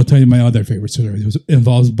then I will tell you my other favorite story. It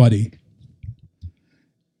involves Buddy.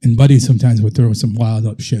 And Buddy sometimes would throw some wild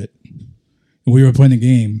up shit. And we were playing a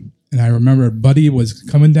game, and I remember Buddy was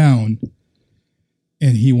coming down,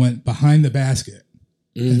 and he went behind the basket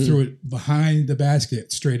and threw it behind the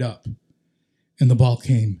basket straight up, and the ball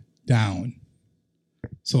came down.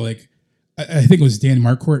 So, like, I think it was Dan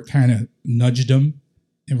Marquardt kind of nudged him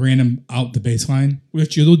and ran him out the baseline,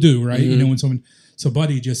 which you'll do, right? You know, when someone, so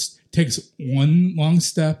Buddy just takes one long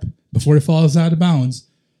step before it falls out of bounds,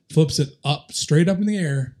 flips it up, straight up in the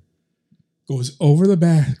air, goes over the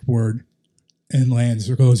backboard and lands,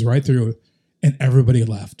 or goes right through it, and everybody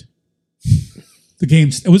left. The game,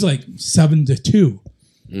 it was like 7-2.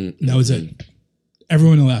 And that was it.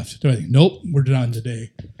 Everyone left. They're like, nope, we're done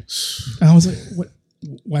today. And I was like, what?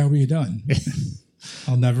 Why were you done?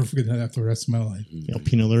 I'll never forget that for the rest of my life. Yeah,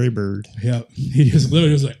 Peanut Larry Bird. Yeah. He just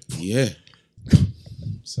literally was like, yeah.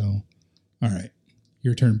 So, all right.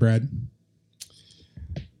 Your turn, Brad.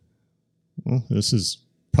 Well, this is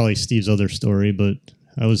probably Steve's other story, but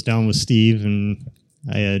I was down with Steve and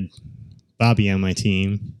I had Bobby on my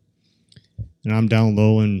team. And I'm down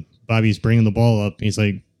low and Bobby's bringing the ball up. And he's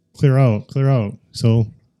like, clear out, clear out. So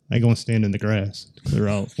I go and stand in the grass to clear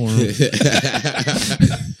out for him.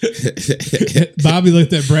 Bobby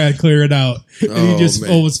looked at Brad clear it out. And he just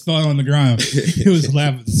almost fell on the ground. He was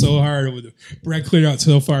laughing so hard. Brad cleared out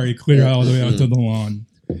so far, he cleared out all the way out to the lawn.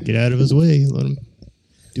 Get out of his way. Let him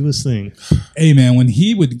do his thing. Hey, man, when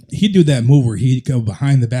he'd do that move where he'd go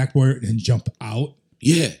behind the backboard and jump out.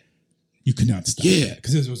 Yeah. You could not stop that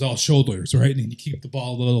because it was all shoulders, right? And you keep the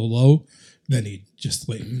ball a little low. Then he'd just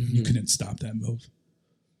like, you couldn't stop that move.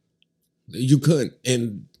 You couldn't.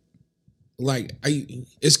 And like,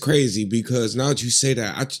 it's crazy because now that you say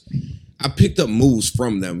that, I picked up moves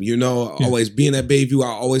from them, you know, always being at Bayview, I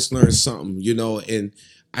always learned something, you know, and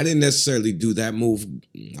I didn't necessarily do that move.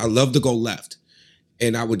 I love to go left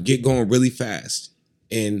and I would get going really fast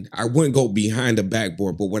and I wouldn't go behind the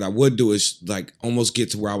backboard. But what I would do is like almost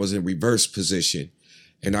get to where I was in reverse position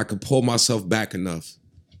and I could pull myself back enough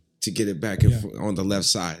to get it back on the left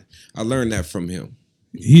side. I learned that from him.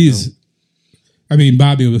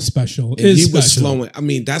 Bobby was special. Was slowing. I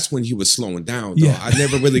mean, that's when he was slowing down, though. Yeah. I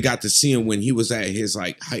never really got to see him when he was at his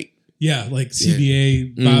like height. Yeah, like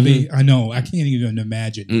CBA, Bobby. I know. I can't even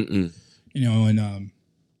imagine. You know, and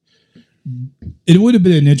it would have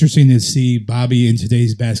been interesting to see Bobby in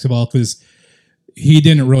today's basketball because he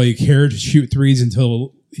didn't really care to shoot threes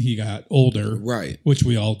until he got older. Right. Which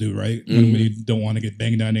we all do, right? When we don't want to get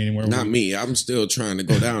banged on anywhere. Not me. I'm still trying to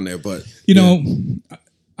go down there, but you know,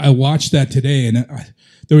 I watched that today, and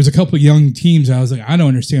there was a couple of young teams. I was like, I don't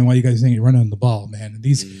understand why you guys think you're running the ball, man.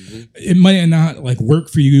 It might not like work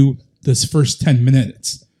for you this first 10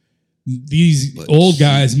 minutes. These old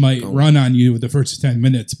guys might run on you the first 10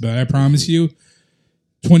 minutes, but I promise you,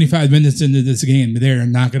 25 minutes into this game, they're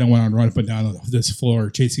not going to want to run up and down this floor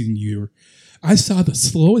chasing you. I saw the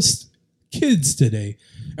slowest kids today.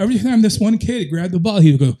 Every time this one kid grabbed the ball,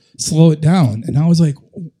 he would go, slow it down. And I was like,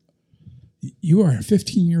 you are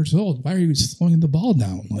 15 years old. Why are you slowing the ball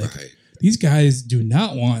down? Like these guys do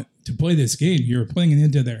not want to play this game. You're playing it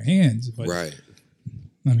into their hands. But, right.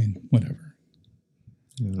 I mean, whatever.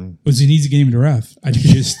 It was an easy game to ref. I could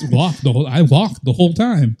just walk the whole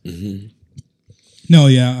time. Mm-hmm. No,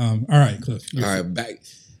 yeah. All right, Cliff. All right, back.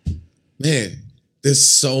 Man, there's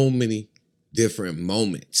so many different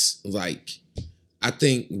moments. Like, I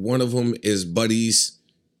think one of them is Buddy's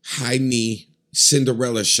high knee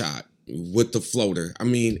Cinderella shot with the floater. I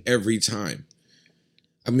mean, every time.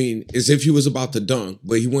 I mean, as if he was about to dunk,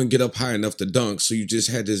 but he wouldn't get up high enough to dunk, so you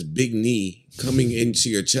just had this big knee coming into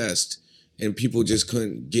your chest, and people just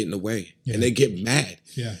couldn't get in the way. Yeah. And they get mad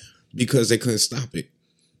because they couldn't stop it.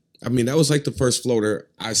 I mean, that was like the first floater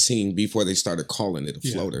I seen before they started calling it a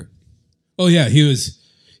floater. Oh, yeah.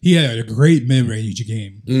 He had a great mid-range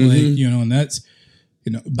game. Mm-hmm. Like, you know, and that's,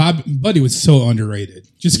 you know, Buddy was so underrated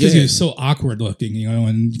just because he was so awkward looking, you know,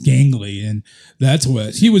 and gangly. And that's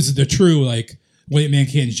what he was, the true, like, white man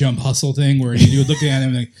can't jump hustle thing where you would look at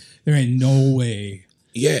him like, there ain't no way.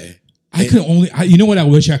 Yeah. You know what I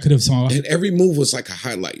wish I could have saw? And every move was like a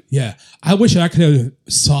highlight. Yeah. I wish I could have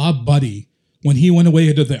saw Buddy when he went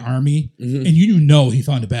away to the Army and you know he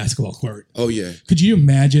found a basketball court. Oh, yeah. Could you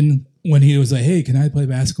imagine when he was like, hey, can I play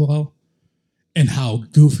basketball? And how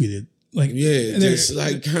goofy it. Like, yeah, just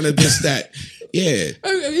like kind of just that. Yeah.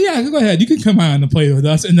 Yeah, go ahead. You can come on and play with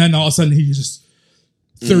us. And then all of a sudden he just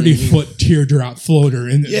 30-foot teardrop floater.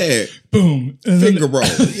 And boom. And finger roll.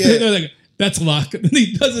 Yeah. They're like, that's luck. And then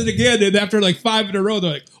he does it again. And after like 5 in a row,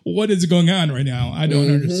 they're like, what is going on right now? I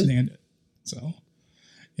don't understand it. So,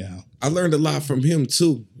 yeah. I learned a lot from him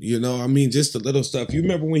too. You know, I mean, just the little stuff. You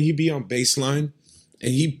remember when he'd be on baseline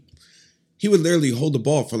and he would literally hold the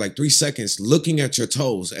ball for like 3 seconds looking at your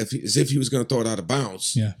toes as if he was going to throw it out of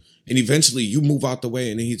bounds. Yeah. And eventually you move out the way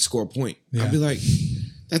and then he'd score a point. Yeah. I'd be like,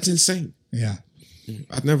 that's insane. Yeah. He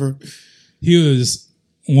was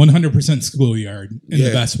 100% schoolyard in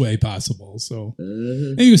the best way possible. So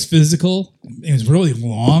and he was physical. It was really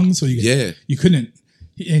long. So you couldn't,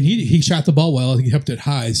 and he shot the ball well. He kept it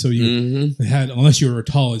high. So you had, unless you were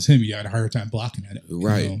tall as him, you had a harder time blocking at it.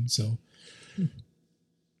 Right. You know? So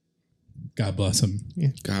God bless him. Yeah.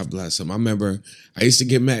 God bless him. I remember I used to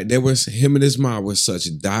get mad. Him and his mom were such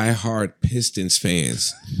diehard Pistons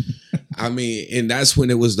fans. I mean, and that's when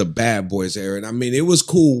it was the Bad Boys era. And I mean, it was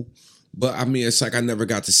cool, but I mean, it's like I never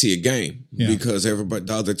got to see a game because the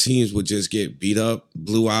other teams would just get beat up,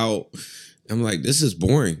 blew out. I'm like, this is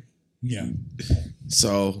boring. Yeah.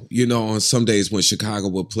 So, you know, on some days when Chicago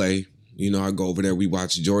would play, you know, I go over there, we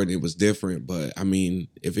watch Jordan. It was different. But, I mean,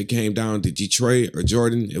 if it came down to Detroit or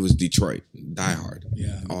Jordan, it was Detroit. Die hard.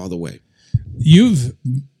 Yeah. All the way. You've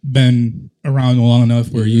been around long enough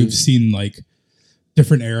where you've seen, like,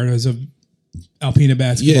 different eras of Alpena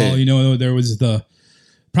basketball. Yeah. You know, there was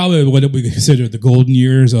probably what we consider the golden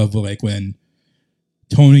years of, like, when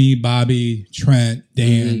Tony, Bobby, Trent,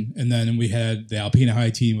 Dan, and then we had the Alpena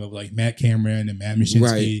High team of, like, Matt Cameron and Matt Mashinsky.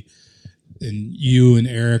 Right. And you and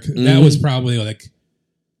Eric, that was probably like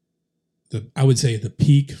I would say the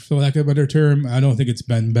peak, for lack of a better term. I don't think it's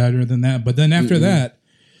been better than that. But then after that,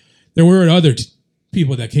 there were other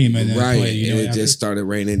people that came in and played. You know, it just started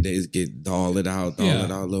raining. They get doll it out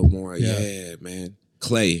a little more. Yeah, man.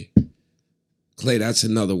 Clay, that's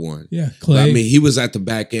another one. Yeah, Clay. But, I mean, he was at the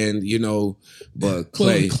back end, you know, but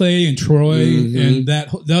Clay and Troy, and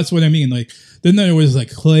that's what I mean. Like, then there was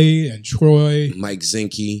like Clay and Troy, Mike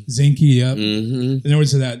Zinke, yep. And there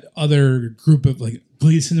was that other group of like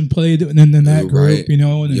Gleason played, and then that group, you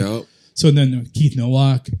know, and so then Keith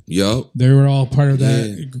Nowak, they were all part of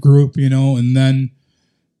that group, you know, and then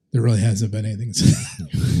there really hasn't been anything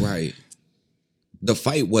since. Right. The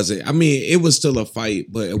fight wasn't, I mean, it was still a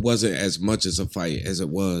fight, but it wasn't as much as a fight as it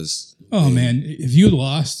was. Oh, man. If you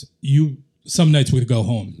lost, some nights would go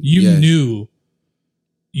home. You knew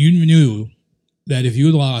that if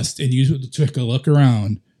you lost and you took a look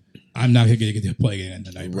around, I'm not going to get to play again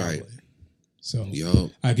tonight, probably. Right. So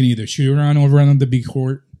I can either shoot around over on the big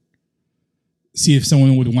court, see if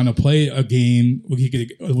someone would want to play a game. We could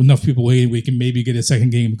get enough people waiting. We can maybe get a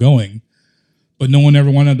second game going. But no one ever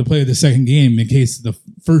wanted to play the second game in case the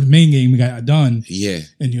first main game got done. Yeah.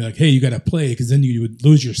 And you're like, hey, you got to play because then you would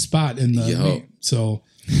lose your spot in the game. So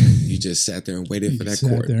you just sat there and waited for that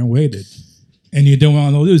court. Sat there and waited. And you don't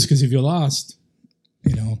want to lose because if you lost,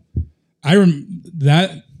 you know.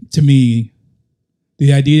 That, to me,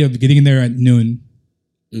 the idea of getting there at noon,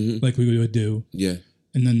 like we would do. Yeah.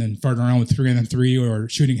 And then farting around with 3-on-3 or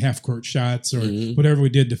shooting half-court shots or whatever we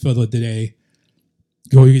did to fill the day.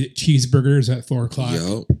 Go get cheeseburgers at 4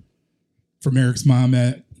 o'clock from Eric's mom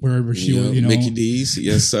at wherever she was, you know. Mickey D's,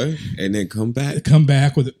 yes, sir. And then come back. Come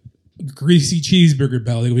back with greasy cheeseburger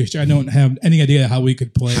belly, which I don't have any idea how we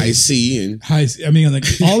could play. High C and I mean, like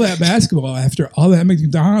all that basketball after all that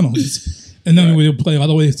McDonald's, and then we would play all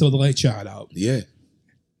the way until the light shot out. yeah.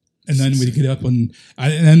 And then we'd get up and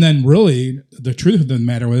then really the truth of the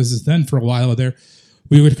matter is then for a while there,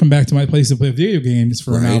 we would come back to my place to play video games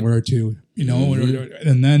for an hour or two, you know,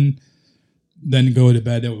 and then go to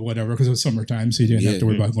bed or whatever because it was summertime, so you didn't have to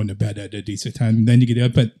worry about going to bed at a decent time. And then you get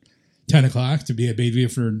up at 10 o'clock to be at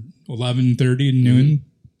Bayview for 11:30 noon.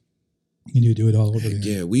 And you do it all over again.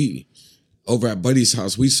 Yeah, we over at Buddy's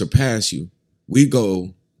house, we surpass you. We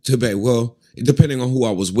go to bed. Well, depending on who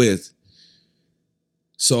I was with.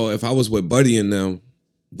 So if I was with Buddy and them,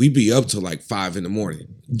 we'd be up till like 5 in the morning.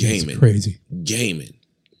 Gaming. It's crazy. Gaming.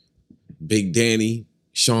 Big Danny,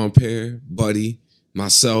 Sean Pear, Buddy,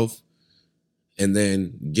 myself, and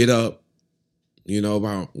then get up, you know,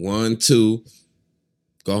 about 1, 2,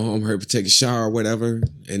 go home, hurry, take a shower, whatever,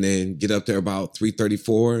 and then get up there about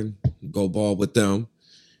 3:34 and go ball with them.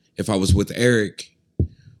 If I was with Eric,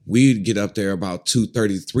 we'd get up there about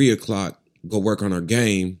 2:30, 3 o'clock, go work on our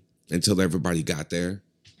game until everybody got there.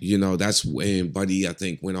 You know, that's when Buddy, I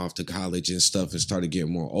think, went off to college and stuff and started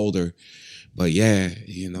getting more older. But yeah,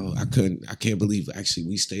 you know, I can't believe actually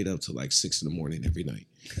we stayed up till like 6 in the morning every night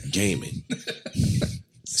gaming.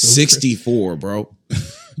 64, bro.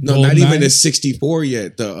 No, Gold not nine? even the 64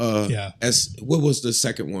 yet. Yeah. What was the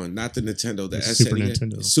second one? Not the Nintendo, the Super SNES.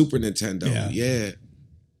 Nintendo. Super Nintendo. Yeah.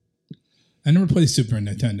 I never played Super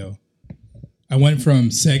Nintendo. I went from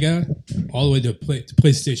Sega all the way to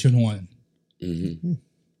PlayStation 1. Mm-hmm.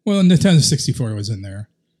 Well, Nintendo 64 was in there.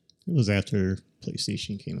 It was after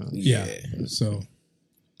PlayStation came out. Yeah. So,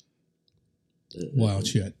 wild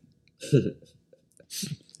shit.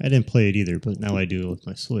 I didn't play it either, but now I do with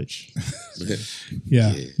my Switch.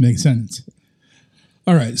 Yeah, makes sense.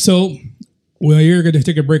 All right. So, you're going to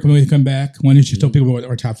take a break when we come back. Why don't you tell people what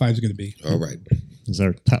our top 5 is going to be? All right. These are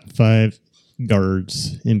our top 5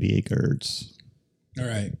 guards, NBA guards. All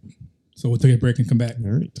right. So, we'll take a break and come back.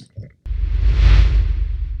 All right.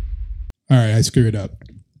 All right. I screwed up.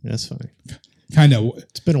 That's fine. Kind of.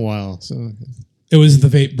 It's been a while, so It was the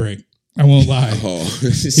vape break. I won't lie. Oh.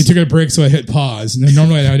 He took a break, so I hit pause. And then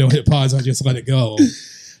normally I don't hit pause. I just let it go.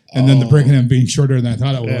 And then the break ended up being shorter than I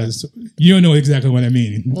thought it was. You don't know exactly what I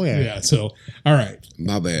mean. Oh, yeah. Yeah. So, all right.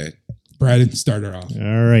 My bad. Brad, start her off.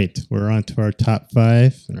 all right. We're on to our top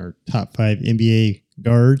 5 and our top 5 NBA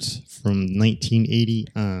guards from 1980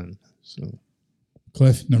 on. So,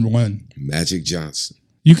 Cliff, number 1. Magic Johnson.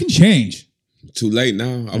 You can change. Too late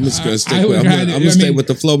now. I'm just gonna stick. I with, would I'm kinda- gonna I stay mean, with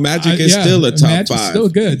the flow. Magic I- is yeah, still a top Magic's 5. still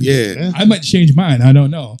good. Yeah. I might change mine. I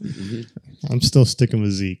don't know. I'm still sticking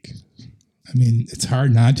with Zeke. I mean, it's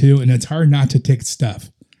hard not to, and it's hard not to take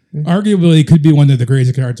Steph. Arguably, he could be one of the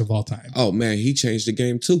greatest guards of all time. Oh man, he changed the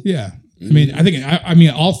game too. Yeah. I mean, I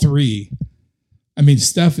mean, all 3. I mean,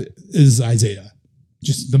 Steph is Isaiah,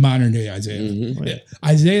 just the modern day Isaiah. Mm-hmm. Yeah.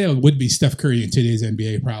 Isaiah would be Steph Curry in today's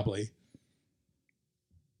NBA, probably.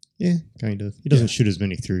 Yeah, kind of. He doesn't shoot as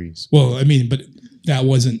many threes. Well, I mean, but that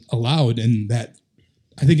wasn't allowed, and that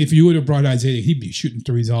I think if you would have brought Isaiah, he'd be shooting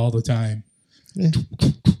threes all the time. Yeah.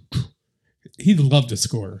 He'd love to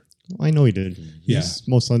score. I know he did. Yeah. He's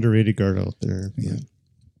most underrated guard out there. Yeah.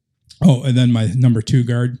 Oh, and then my number 2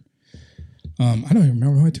 guard. I don't even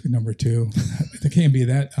remember who I took number 2. It can't be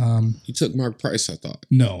that. He took Mark Price, I thought.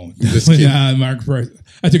 No, Just definitely kidding. not Mark Price.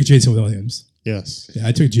 I took Jason Williams. Yes. Yeah,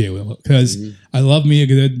 I took Jay Will because I love me a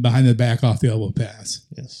good behind the back off the elbow pass.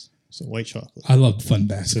 Yes. So white chocolate. I love fun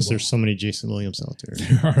Because basketball. there's so many Jason Williams out there.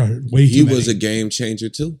 There are way He too many. was a game changer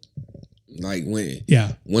too. Like when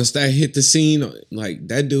Yeah. once that hit the scene, like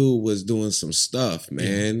that dude was doing some stuff,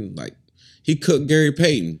 man. Like he cooked Gary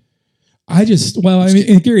Payton. I mean,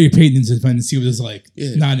 in Gary Payton's defense, he was like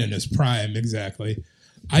Yeah. not in his prime exactly.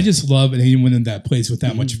 I just love anyone in that place with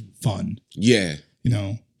that much fun. Yeah. You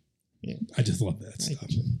know, Yeah. I just love that stuff.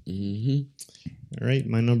 Mm-hmm. All right.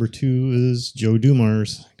 My number 2 is Joe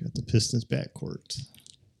Dumars. Got the Pistons backcourt.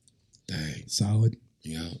 Dang. Solid,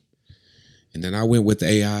 Yeah. And then I went with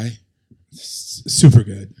AI. super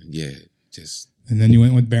good. Yeah. Just And then you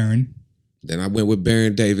went with Barron. then I went with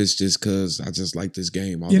Baron Davis just because I just like this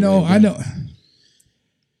game. You know, I know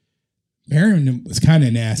Barron was kind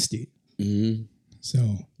of nasty. Mm-hmm. So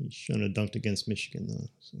He shouldn't have dunked against Michigan, though.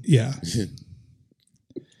 So. yeah,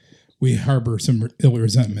 we harbor some ill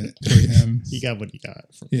resentment toward him. He got what he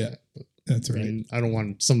got. From Yeah, that, but, that's I right. mean, I don't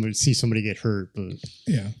want somebody to see somebody get hurt, but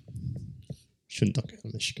Yeah. shouldn't dunk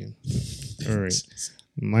on Michigan. All right.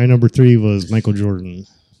 My number 3 was Michael Jordan.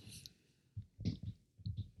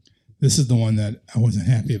 This is the one that I wasn't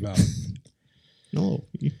happy about. No.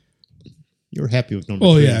 You were happy with number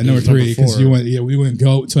Oh, three. yeah, It number was 3, because four. we went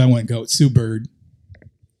GOAT, so I went GOAT, Sue Bird.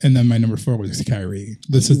 And then my number 4 was Kyrie.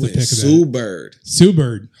 This is the pick of Sue that. Bird. Sue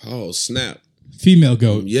Bird, Oh, snap. female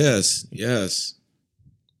GOAT. Yes.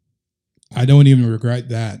 I don't even regret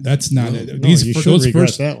that. That's not No. it. No, you should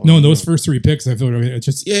regret that one. No, those No. first 3 picks, I feel it's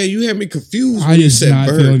just. Yeah, you had me confused I when you just said not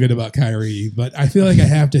Bird. feeling good about Kyrie, but I feel like I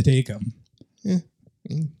have to take him.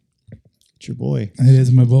 It's your boy. It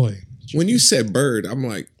is my boy. When you said Bird, I'm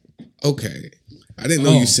like, okay. I didn't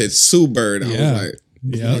know Oh. you said Sue Bird. I Yeah. was like,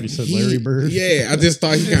 Yeah. Already said Larry Bird. yeah, I just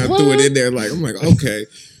thought he kind of threw it in there. Like, I'm like, okay.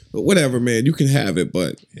 But whatever, man. You can have it,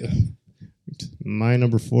 but My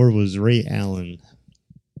number 4 was Ray Allen.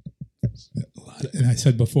 And I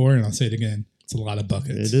said before, and I'll say it again, it's a lot of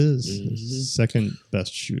buckets. It is second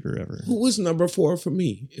best shooter ever. who was number 4 for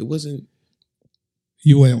me? It wasn't.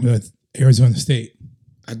 You went with Arizona State.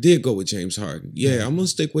 I did go with James Harden. Yeah, I'm gonna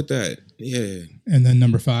stick with that. Yeah. And then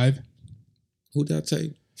number 5. Who did I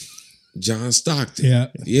take? John Stockton. Yeah.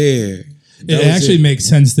 Yeah. It actually makes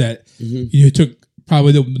sense that you took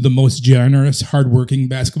probably the most generous, hardworking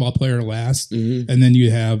basketball player last, and then you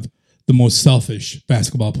have the most selfish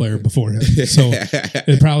basketball player before him. So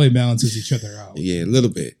it probably balances each other out. Yeah, a little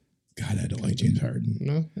bit. God, I don't like James Harden.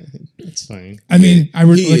 No, it's fine. I mean, He like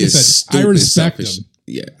I is said, I stupid respect selfish. him.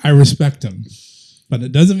 Yeah. I respect him. But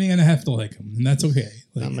it doesn't mean I have to like him, and that's okay.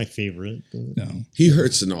 Like, Not my favorite. But no. He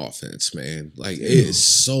hurts an offense, man. Like, it is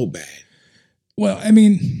so bad. Well, I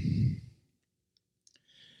mean,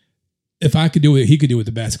 if I could do it, he could do it with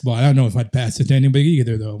the basketball. I don't know if I'd pass it to anybody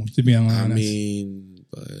either, though, to be honest. I mean,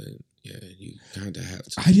 but yeah, you kind of have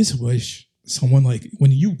to. I just wish someone like,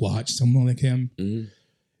 when you watch someone like him,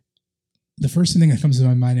 the first thing that comes to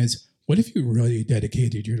my mind is, what if you really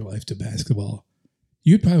dedicated your life to basketball?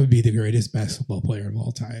 You'd probably be the greatest basketball player of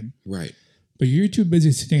all time. Right. But you're too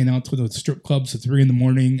busy staying out to those strip clubs at 3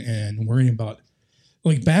 a.m. and worrying about,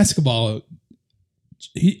 like, basketball.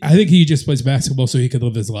 I think he just plays basketball so he could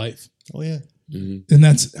live his life. oh yeah, And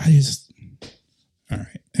all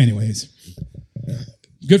right. Anyways,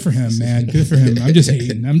 good for him, man. Good for him. I'm just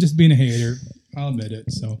hating. I'm just being a hater. I'll admit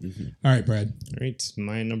it. So, all right, Brad. all right.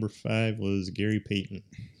 My number 5 was Gary Payton.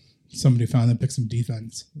 Somebody finally picked some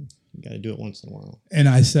defense. You got to do it once in a while. And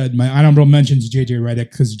I said my honorable mentions JJ Redick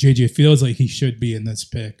because JJ feels like he should be in this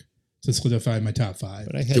pick to solidify my top 5.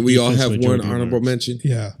 But I had Can we all defense have with one Jordan honorable Marks. mention?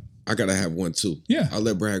 Yeah. I gotta have one too. Yeah. I'll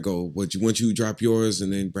let Brad go. Once you drop yours,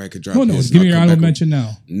 and then Brad could drop Oh, no. his. Give me I'll your come honorable back mention now.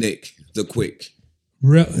 on Nick, the quick.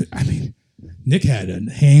 I mean, Nick had a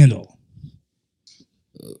handle.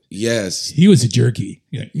 Yes. He was a jerky.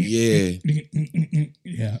 Yeah. Yeah.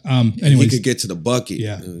 Yeah. He Anyways. could get to the bucket.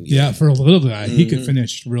 Yeah. Yeah. For a little guy, he could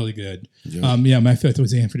finish really good. Yeah. My 5th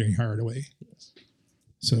was Anthony Hardaway.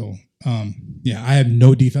 So, yeah, I have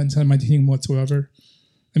no defense on my team whatsoever.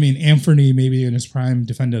 I mean, Anthony maybe in his prime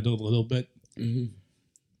defended a little bit.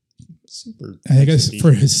 Super. I guess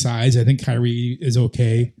for his size, I think Kyrie is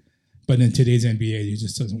okay. But in today's NBA, he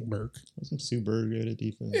just doesn't work. Wasn't Sue Bird good at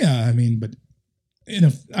defense? Yeah, I mean, but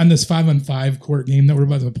on this 5-on-5 court game that we're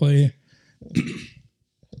about to play,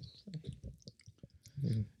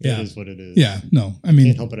 It is what it is. yeah, no, I Can't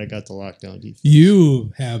mean, help it. I got the lockdown defense.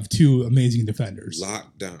 you have 2 amazing defenders.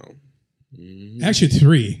 Lockdown. Actually,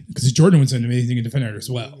 3, because Jordan was an amazing defender as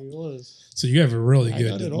well. He was. So you have a really I good.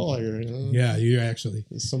 got it all here. You know? Yeah, you actually.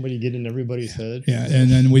 Is somebody get in everybody's head? Yeah, and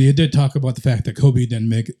then we did talk about the fact that Kobe didn't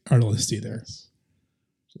make our list either.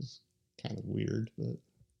 Just kind of weird, but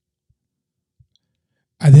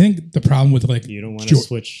I think the problem with like you don't want to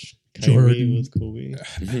switch Kyrie Jordan. with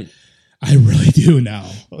Kobe. I really do now.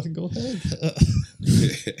 Well, go ahead.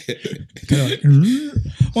 Kinda like,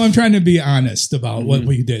 well, I'm trying to be honest about what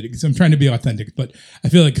we did because I'm trying to be authentic, but I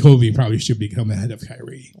feel like Kobe probably should become ahead of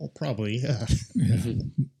Kyrie. Well, probably, yeah. Yeah.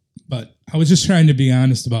 But I was just trying to be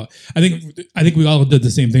honest about. I think we all did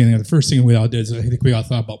the same thing. The first thing we all did is I think we all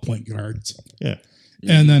thought about point guards. Yeah.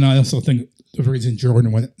 And then I also think the reason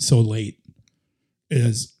Jordan went so late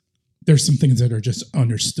is there's some things that are just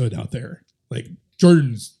understood out there. Like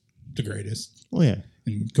Jordan's the greatest. Oh, yeah.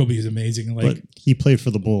 And Kobe is amazing. Like, But he played for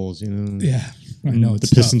the Bulls, you know. yeah, I know The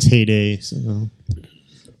it's Pistons' tough. heyday. So,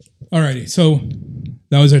 Alrighty, so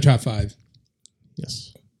that was our top 5.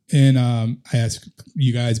 yes. And I asked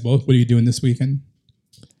you guys both, what are you doing this weekend?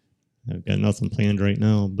 I've got nothing planned right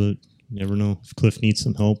now, but you never know. If Cliff needs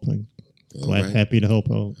some help, I'm glad, right. happy to help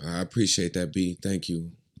out. I appreciate that, B. Thank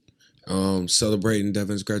you. Celebrating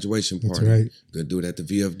Devin's graduation party. That's right. Gonna do it at the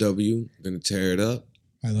VFW. Gonna tear it up.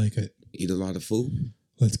 I like it. Eat a lot of food.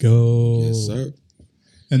 Let's go. Yes, sir.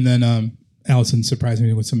 And then Allison surprised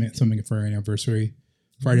me with something for our anniversary.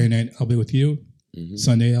 Friday night, I'll be with you.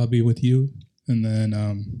 Sunday, I'll be with you. And then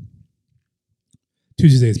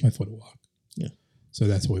Tuesday is my photo walk. Yeah. So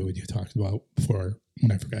that's what we talked about before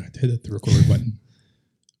when I forgot to hit the record button.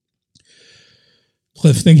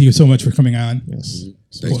 Cliff, thank you so much for coming on. Yes.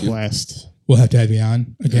 Thank you. Blast. We'll have to have you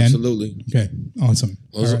on again. Absolutely. Okay. Awesome.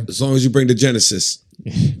 All right. As long as you bring the Genesis.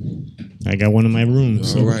 I got one in my room.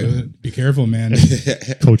 All right. Be careful, man.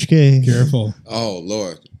 Coach K. Careful. Oh,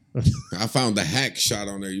 Lord. I found the hack shot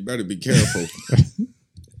on there. You better be careful.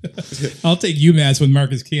 I'll take UMass with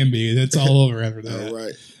Marcus Camby. That's all over after that. All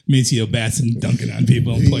right. Maceo Batson dunking on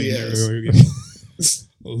people and playing Yes. everywhere.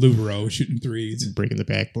 Lubero shooting threes. Breaking the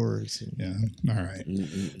backboards. Yeah. All right.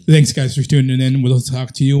 Thanks, guys, for tuning in. We'll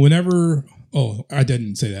talk to you whenever. Oh, I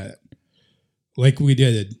didn't say that. Like we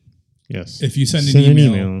did. Yes. If you send an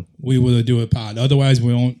email, we will do a pod. Otherwise,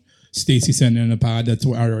 we won't. Stacy sent in a pod. That's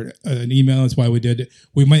why an email. That's why we did it.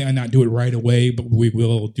 We might not do it right away, but we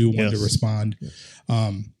will do one to respond.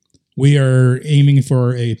 We are aiming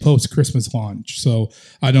for a post-Christmas launch. So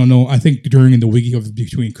I don't know. I think during the week of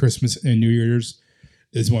between Christmas and New Year's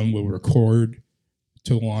is when we'll record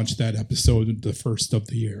to launch that episode, the first of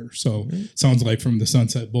the year. So sounds like from the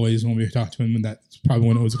Sunset Boys when we talked to him, and that's probably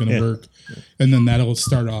when it was going to work. And then that'll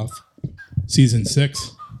start off season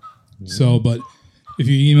 6. So, but if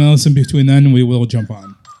you email us in between then, we will jump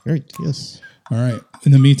on. All right. Yes. All right.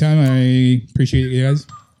 In the meantime, I appreciate you guys.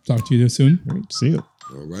 Talk to you soon. All right. See you.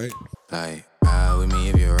 All right. Like, ride with me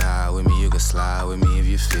if you ride with me, you can slide with me if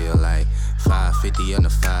you feel like 550 on the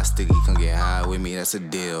 5 sticky, come get high with me, that's a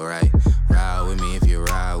deal, right? Ride with me if you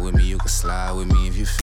ride with me, you can slide with me if you feel